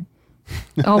actor.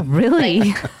 Oh,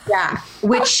 really?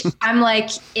 Which I'm like,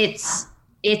 it's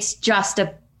just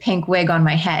a pink wig on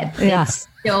my head. Yeah. It's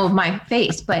still my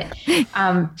face, but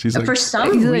She's like, for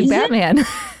some he's reason, like Batman.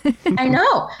 I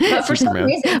know, but for some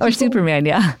reason, or Superman,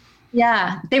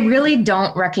 they really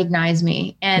don't recognize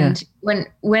me. And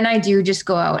when I do just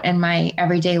go out in my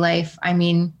everyday life, I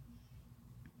mean,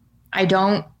 I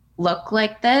don't look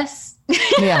like this.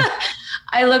 Yeah.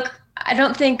 I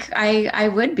don't think I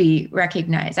would be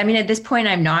recognized. I mean, at this point,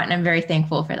 I'm not, and I'm very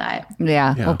thankful for that.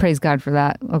 Yeah. Well, praise God for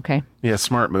that. Okay. Yeah,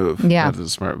 smart move. Yeah. That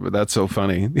is smart, but that's so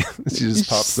funny. She just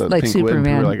pops the like pink Superman.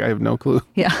 wig. We're like, I have no clue.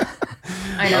 Yeah.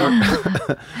 I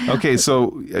know. Okay,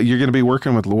 so you're going to be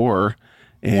working with Lore,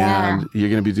 and you're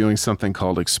going to be doing something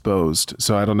called Exposed.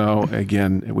 So I don't know.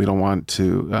 Again, we don't want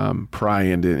to pry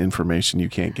into information you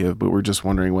can't give, but we're just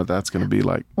wondering what that's going to be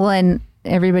like. Well, and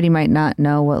everybody might not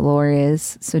know what Lore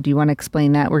is. So do you want to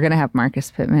explain that? We're going to have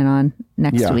Marcus Pittman on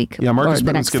next week. Yeah, Marcus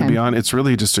Pittman's going to be on. It's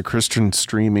really just a Christian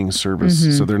streaming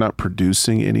service. So they're not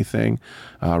producing anything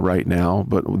right now,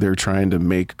 but they're trying to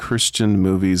make Christian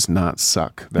movies not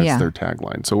suck. That's their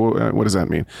tagline. So what does that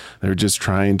mean? They're just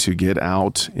trying to get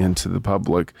out into the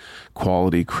public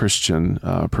quality Christian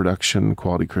production,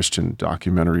 quality Christian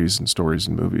documentaries and stories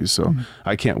and movies. So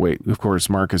I can't wait. Of course,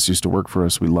 Marcus used to work for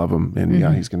us. We love him. And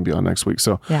he's going to be on next week.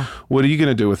 So what are you going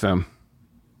to do with them?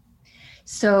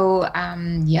 So,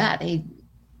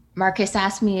 Marcus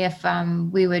asked me if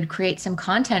we would create some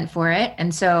content for it.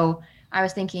 And so I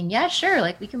was thinking, yeah, sure.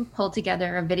 Like, we can pull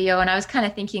together a video. And I was kind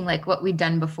of thinking like what we'd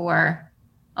done before.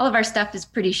 All of our stuff is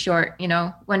pretty short,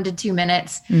 1 to 2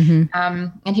 minutes.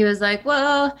 And he was like,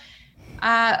 well,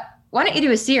 why don't you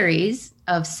do a series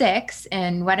of 6,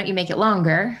 and why don't you make it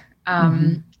longer?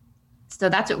 So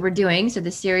that's what we're doing. So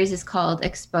the series is called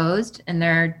Exposed, and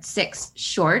there are 6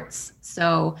 shorts.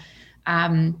 So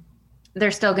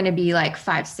they're still going to be like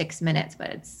 5-6 minutes, but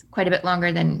it's quite a bit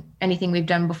longer than anything we've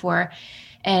done before.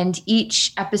 And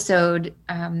each episode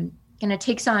kind of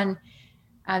takes on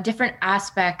different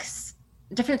aspects,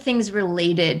 different things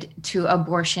related to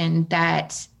abortion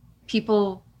that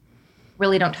people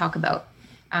really don't talk about.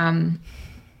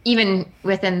 Even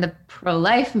within the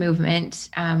pro-life movement,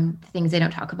 things they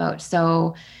don't talk about.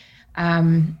 So,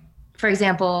 for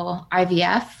example,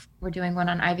 IVF, we're doing one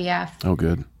on IVF. Oh,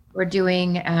 good. We're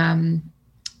doing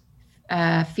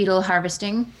fetal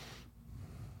harvesting.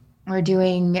 We're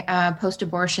doing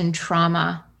post-abortion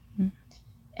trauma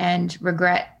and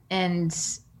regret. And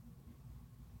so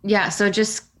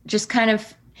just kind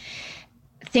of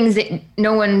things that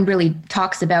no one really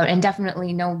talks about, and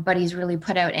definitely nobody's really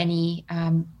put out any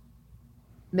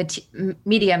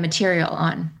media material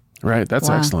on. Right. That's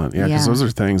excellent. Yeah. Because those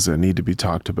are things that need to be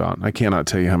talked about. I cannot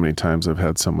tell you how many times I've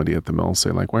had somebody at the mill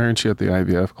say, like, why aren't you at the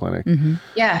IVF clinic?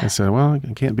 Yeah. I said, well,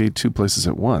 I can't be 2 places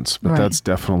at once, but that's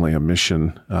definitely a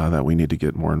mission that we need to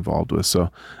get more involved with.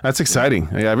 So that's exciting.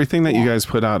 Yeah, everything that you guys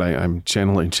put out, I'm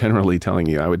generally telling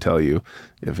you, I would tell you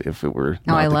if it were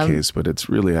not the case, but it's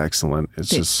really excellent. It's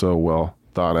just so well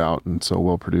thought out and so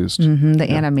well produced. The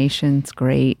animation's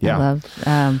great. I love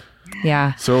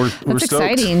So we're That's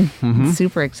stoked. exciting.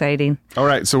 Super exciting. All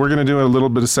right. So we're going to do a little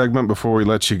bit of segment before we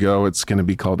let you go. It's going to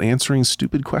be called Answering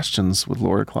Stupid Questions with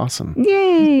Laura Clausen.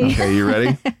 Yay. Okay. You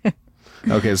ready?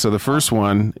 Okay. So the first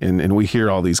one, and we hear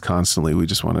all these constantly. We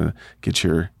just want to get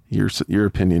your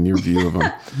opinion, your view of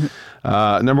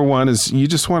them. Number one is, you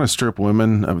just want to strip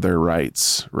women of their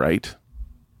rights, right?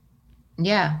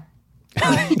 Yeah.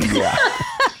 Yeah.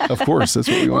 Of course, that's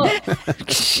what we want.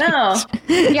 No.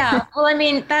 Yeah. Well, I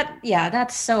mean,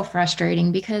 that's so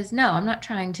frustrating, because no, I'm not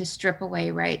trying to strip away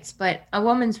rights, but a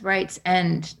woman's rights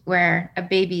end where a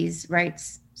baby's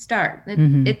rights start.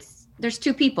 There's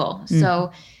 2 people.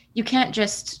 So you can't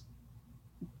just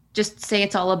say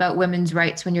it's all about women's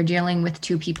rights when you're dealing with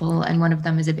 2 people and one of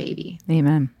them is a baby.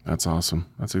 Amen. That's awesome.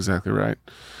 That's exactly right.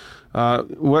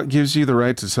 What gives you the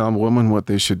right to tell a woman what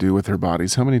they should do with their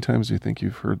bodies? How many times do you think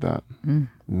you've heard that?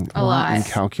 A lot.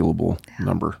 Incalculable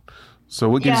number. So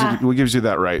what gives you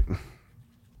that right?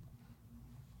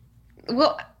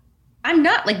 Well, I'm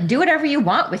not like, do whatever you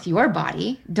want with your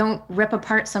body. Don't rip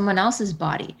apart someone else's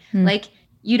body. Like,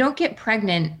 you don't get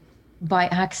pregnant by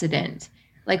accident.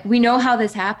 Like, we know how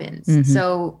this happens.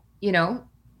 So,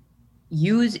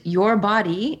 use your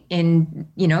body in,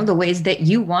 the ways that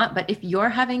you want. But if you're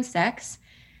having sex,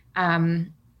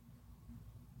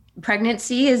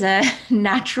 pregnancy is a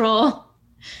natural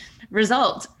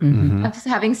result of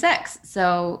having sex.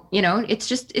 So, it's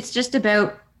just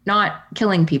about not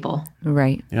killing people.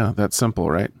 Right. Yeah, that's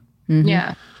simple, right?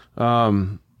 Yeah.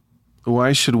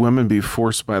 Why should women be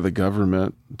forced by the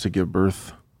government to give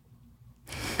birth?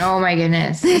 Oh my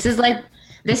goodness. This is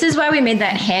why we made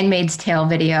that Handmaid's Tale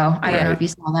video. I don't know if you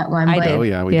saw that one. We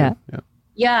did. Yeah.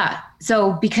 Yeah.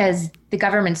 So because the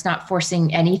government's not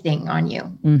forcing anything on you.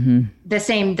 The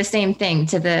same thing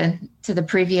to the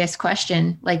previous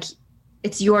question. Like,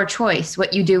 it's your choice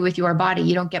what you do with your body.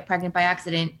 You don't get pregnant by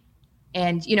accident.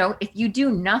 And, if you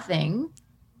do nothing,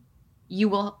 you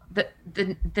will,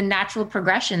 the natural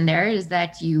progression there is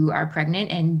that you are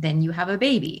pregnant and then you have a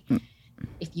baby.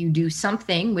 If you do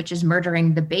something, which is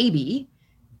murdering the baby,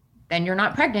 then you're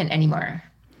not pregnant anymore.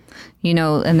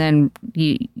 And then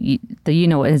you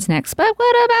know what is next. But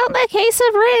what about the case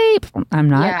of rape? I'm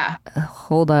not. Yeah.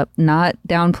 Hold up. Not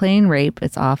downplaying rape.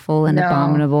 It's awful and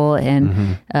abominable,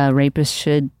 and rapists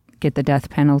should get the death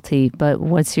penalty. But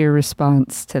what's your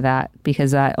response to that?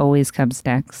 Because that always comes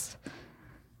next.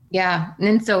 Yeah.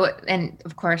 And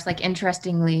of course, like,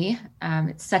 interestingly,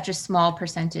 it's such a small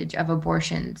percentage of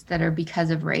abortions that are because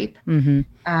of rape.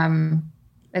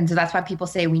 And so that's why people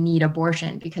say we need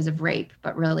abortion because of rape,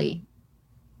 but really.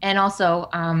 And also,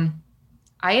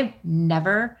 I have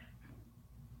never,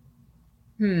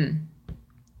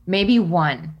 maybe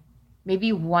one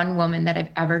woman that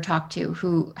I've ever talked to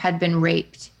who had been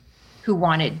raped, who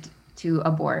wanted to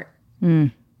abort.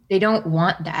 They don't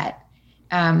want that.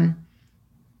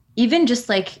 Even just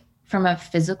like from a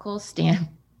physical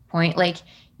standpoint, like,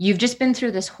 you've just been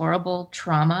through this horrible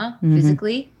trauma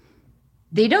physically.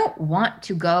 They don't want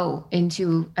to go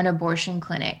into an abortion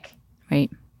clinic,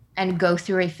 right, and go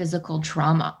through a physical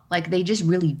trauma. Like, they just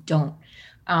really don't.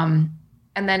 And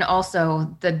then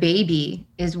also the baby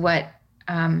is what,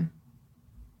 to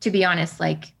be honest,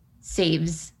 like,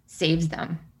 saves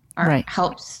them, or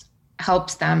helps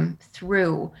them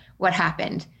through what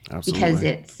happened. Absolutely. Because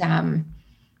it's, I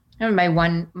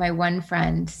remember my one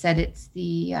friend said it's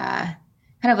the kind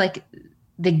of like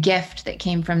the gift that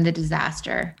came from the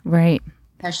disaster. Right.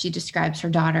 As she describes her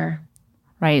daughter.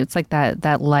 Right. It's like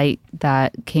that light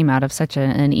that came out of such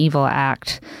an evil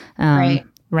act. Right.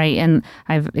 Right. And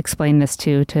I've explained this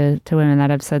to women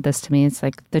that have said this to me. It's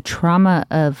like the trauma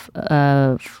of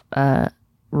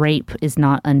rape is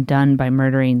not undone by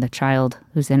murdering the child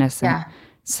who's innocent. Yeah.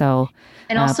 So.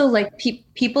 And also, like,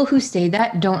 people who say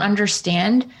that don't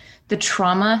understand the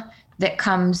trauma that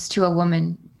comes to a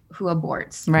woman who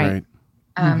aborts. Right.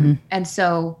 And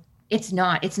so it's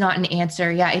not an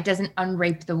answer. Yeah. It doesn't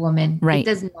unrape the woman. Right. It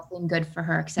does nothing good for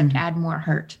her except add more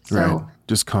hurt. So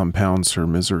just compounds her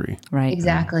misery. Right.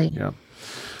 Exactly. Yeah.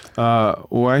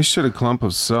 Why should a clump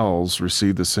of cells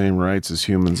receive the same rights as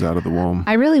humans out of the womb?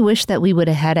 I really wish that we would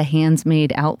have had a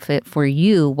handsmaid outfit for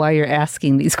you while you're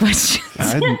asking these questions.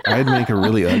 I'd make a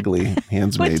really ugly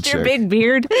handsmaid With chick. your big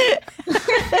beard.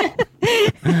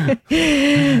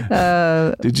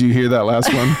 Did you hear that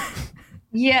last one?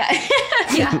 Yeah.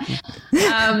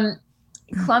 Yeah.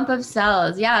 Clump of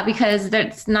cells. Yeah. Because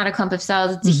that's not a clump of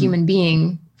cells. It's a human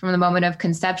being from the moment of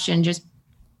conception, just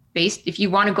based, if you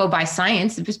want to go by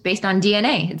science, it's just based on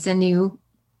DNA. It's a new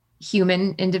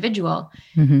human individual.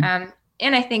 And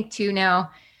I think too now,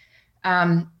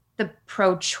 the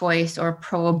pro-choice or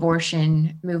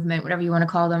pro-abortion movement, whatever you want to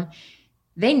call them,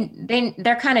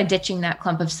 they're kind of ditching that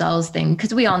clump of cells thing,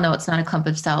 because we all know it's not a clump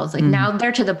of cells. Like now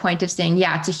they're to the point of saying,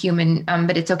 yeah, it's a human,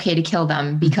 but it's okay to kill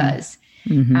them because.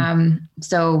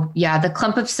 So yeah, the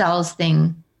clump of cells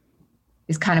thing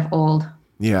is kind of old.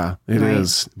 Yeah, it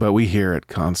is. But we hear it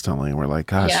constantly. And we're like,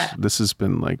 gosh, this has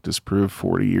been like disproved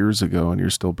 40 years ago and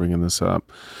you're still bringing this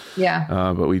up. Yeah.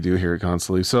 But we do hear it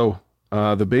constantly. So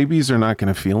the babies are not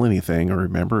going to feel anything or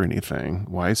remember anything.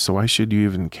 Why? So why should you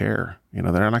even care? You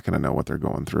know, they're not going to know what they're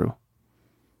going through.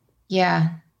 Yeah.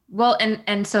 Well,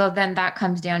 and so then that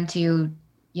comes down to,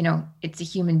 you know, it's a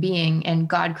human being and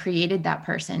God created that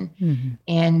person.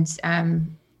 And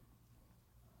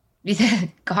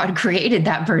God created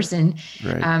that person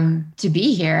to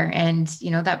be here. And, you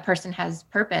know, that person has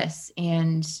purpose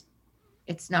and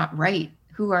it's not right.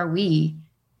 Who are we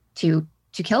to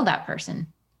kill that person?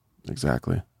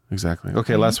 Exactly.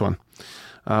 Okay, last one.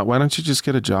 Why don't you just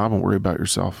get a job and worry about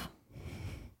yourself?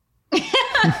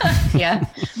 Yeah.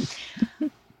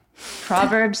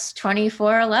 Proverbs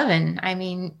 24:11. I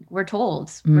mean, we're told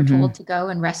to go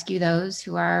and rescue those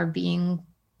who are being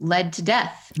led to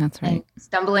death. That's right. And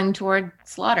stumbling toward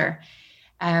slaughter.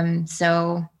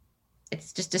 So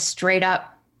it's just a straight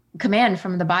up command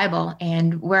from the Bible.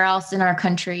 And where else in our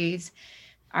countries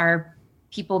are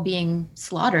people being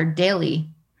slaughtered daily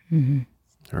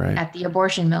right. at the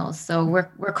abortion mills? So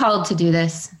we're called to do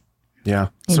this. Yeah,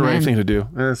 it's the right thing to do.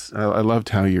 I loved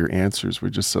how your answers were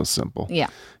just so simple. Yeah.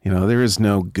 There is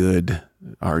no good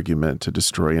argument to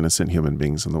destroy innocent human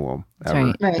beings in the womb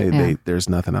ever. Right. There's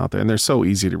nothing out there, and they're so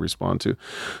easy to respond to.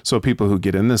 So people who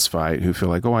get in this fight who feel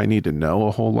like, I need to know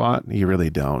a whole lot, you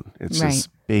really don't. It's just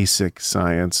basic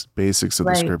science, basics of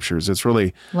the scriptures. It's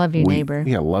really love your neighbor.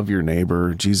 Yeah, love your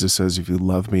neighbor. Jesus says, if you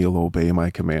love me, you'll obey my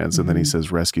commands. And then he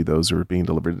says, rescue those who are being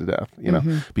delivered to death.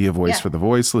 Be a voice for the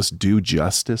voiceless, do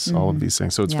justice, all of these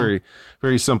things. So it's very,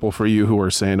 very simple for you who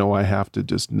are saying, I have to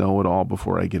just know it all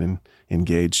before I get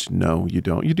engaged. No, you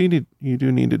don't. You do need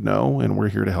to know, and we're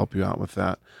here to help you out with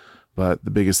that. But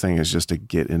the biggest thing is just to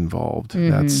get involved.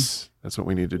 That's what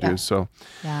we need to do. So,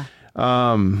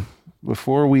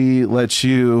 before we let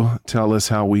you tell us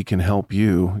how we can help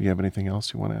you have anything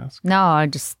else you want to ask? No, I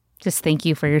just thank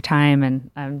you for your time, and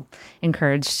I'm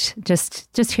encouraged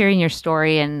just hearing your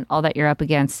story and all that you're up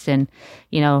against, and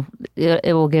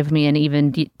it will give me an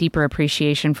even deeper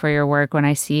appreciation for your work when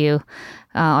I see you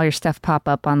all your stuff pop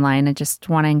up online. I just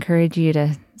want to encourage you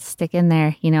to stick in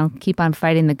there, keep on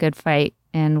fighting the good fight,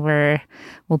 and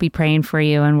we'll be praying for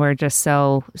you, and we're just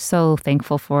so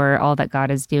thankful for all that God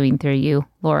is doing through you,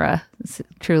 Laura.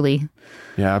 Truly.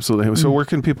 Yeah, absolutely. So where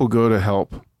can people go to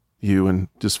help you and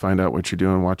just find out what you're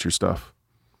doing, watch your stuff?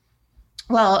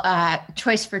 Well,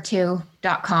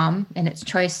 choicefor2.com, and it's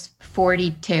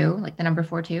choice42, like the number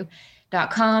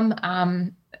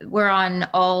 42.com. We're on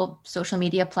all social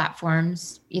media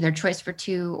platforms, either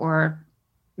Choice42 or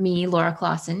me, Laura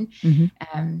Clausen.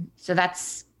 So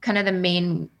that's kind of the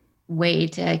main way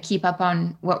to keep up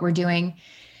on what we're doing.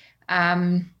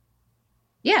 Yeah,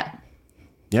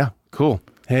 cool.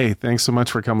 Hey, thanks so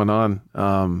much for coming on.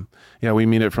 We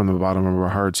mean it from the bottom of our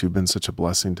hearts. You've been such a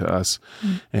blessing to us,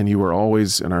 and you were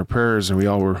always in our prayers, and we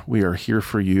are here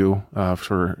for you,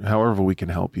 for however we can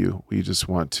help you. We just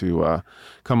want to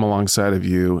come alongside of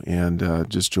you and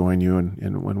just join you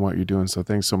in what you're doing. So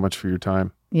thanks so much for your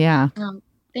time. Yeah.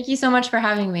 Thank you so much for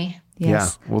having me.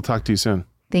 Yes. Yeah, we'll talk to you soon.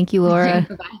 Thank you, Laura.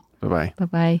 Bye-bye.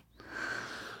 Bye-bye.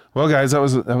 Well, guys, that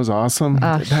was awesome.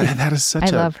 That is such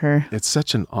I love her. It's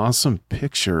such an awesome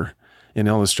picture, an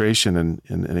illustration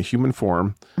in a human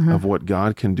form of what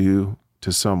God can do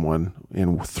to someone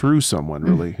and through someone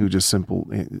really who just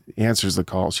answers the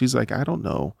call. She's like, I don't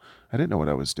know. I didn't know what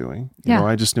I was doing.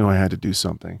 I just knew I had to do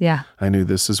something. Yeah. I knew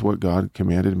this is what God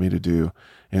commanded me to do.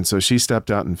 And so she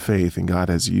stepped out in faith, and God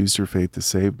has used her faith to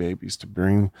save babies, to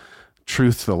bring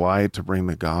truth to light, to bring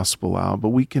the gospel out.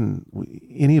 But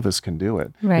any of us can do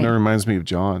it. Right. It reminds me of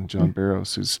John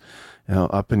Barrows, who's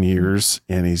up in years,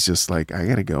 and he's just like, I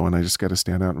got to go, and I just got to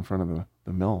stand out in front of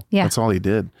the mill. Yeah. That's all he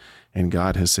did. And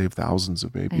God has saved thousands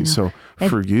of babies. So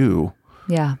for you,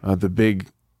 the big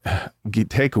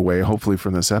takeaway, hopefully,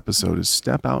 from this episode is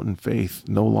step out in faith.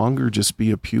 No longer just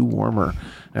be a pew warmer.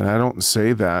 And I don't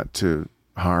say that to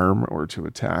harm or to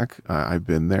attack. I've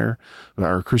been there. But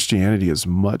our Christianity is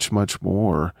much, much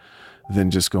more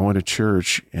than just going to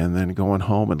church and then going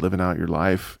home and living out your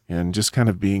life and just kind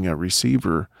of being a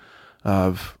receiver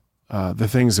of the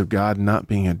things of God, not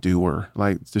being a doer.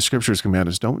 Like the scriptures command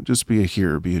us, don't just be a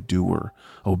hearer, be a doer.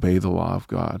 Obey the law of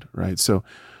God, right? So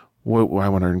what I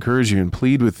want to encourage you and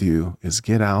plead with you is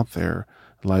get out there.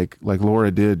 Like Laura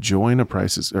did, join a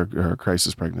crisis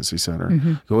pregnancy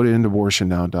center. Go to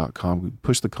endabortionnow.com,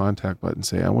 push the contact button,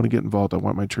 say, I want to get involved. I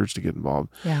want my church to get involved.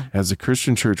 Yeah. As the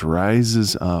Christian church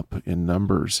rises up in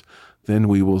numbers, then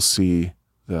we will see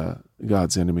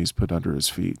God's enemies put under his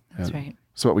feet. That's right.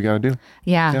 That's what we got to do.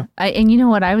 Yeah. And you know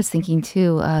what I was thinking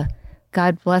too?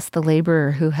 God bless the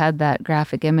laborer who had that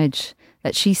graphic image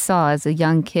that she saw as a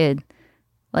young kid.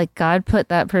 Like God put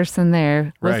that person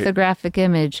there with the graphic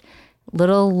image.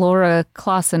 Little Laura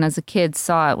Clausen as a kid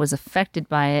saw it, was affected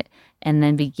by it, and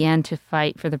then began to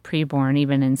fight for the preborn,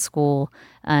 even in school.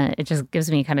 It just gives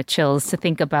me kind of chills to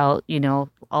think about,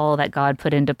 all that God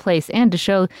put into place, and to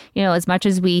show, as much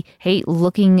as we hate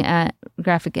looking at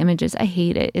graphic images, I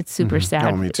hate it. It's super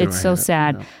sad. Oh, me too. It's so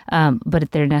sad.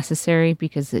 But they're necessary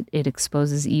because it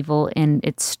exposes evil and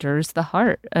it stirs the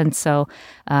heart. And so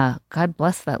God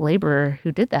bless that laborer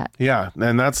who did that. Yeah.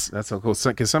 And that's so cool.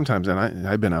 Because sometimes, and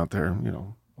I've been out there,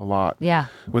 a lot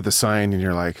with the sign, and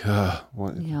you're like,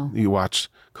 you watch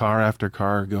car after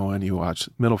car going, you watch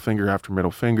middle finger after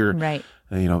middle finger. Right.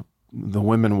 The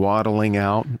women waddling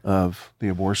out of the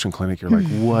abortion clinic, you're like,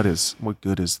 what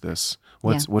good is this?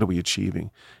 What are we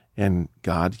achieving? And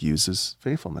God uses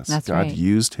faithfulness. That's God right.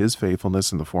 used his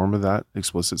faithfulness in the form of that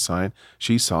explicit sign.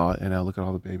 She saw it, and now look at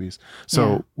all the babies.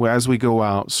 So as we go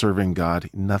out serving God,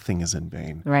 nothing is in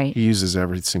vain. Right. He uses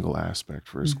every single aspect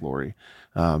for his glory,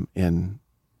 in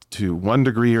to one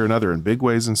degree or another, in big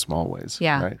ways and small ways.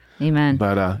 Yeah. Right? Amen.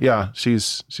 But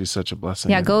she's such a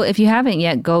blessing. Yeah. If you haven't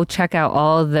yet, go check out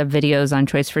all the videos on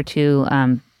Choice for Two.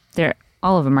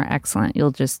 All of them are excellent.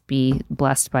 You'll just be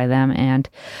blessed by them. And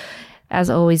as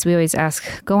always, we always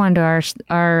ask, go onto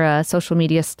our social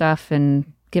media stuff and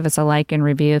give us a like and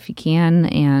review if you can.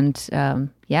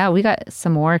 And we got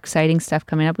some more exciting stuff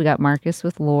coming up. We got Marcus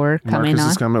with Lore coming on.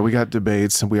 Marcus is coming. We got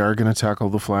debates, and we are going to tackle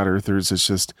the flat earthers. It's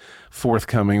just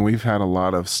forthcoming. We've had a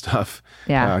lot of stuff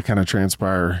kind of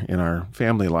transpire in our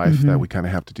family life that we kind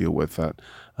of have to deal with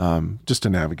just to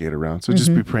navigate around. So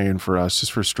just be praying for us,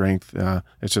 just for strength.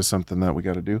 It's just something that we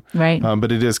got to do. Right.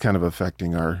 But it is kind of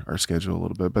affecting our schedule a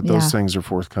little bit. But those things are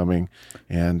forthcoming.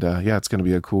 And it's going to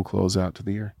be a cool closeout to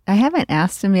the year. I haven't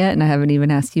asked him yet, and I haven't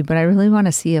even asked you, but I really want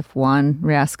to see if Juan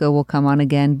Riasco will come on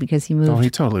again, because he moved. Oh, he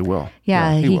totally will.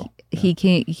 Yeah, he will.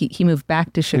 He moved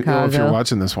back to Chicago. If you're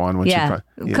watching this one,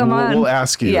 come on. We'll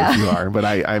ask you if you are, but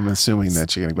I'm assuming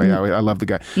that you're going to. But I love the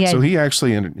guy. Yeah. So he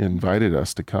actually invited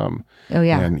us to come. Oh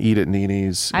yeah. And eat at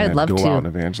Nini's. I'd love to go out and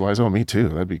evangelize. Oh, me too.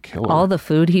 That'd be killer. All the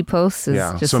food he posts is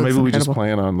just so maybe we incredible. just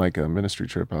plan on like a ministry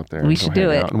trip out there. We should do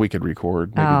it, and we could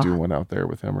record. Maybe do one out there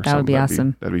with him or something. That would be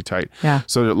awesome. That'd be tight. Yeah.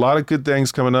 So a lot of good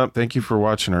things coming up. Thank you for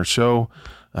watching our show.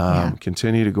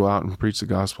 Continue to go out and preach the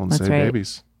gospel and save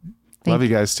babies. Love you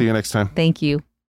guys. See you next time. Thank you.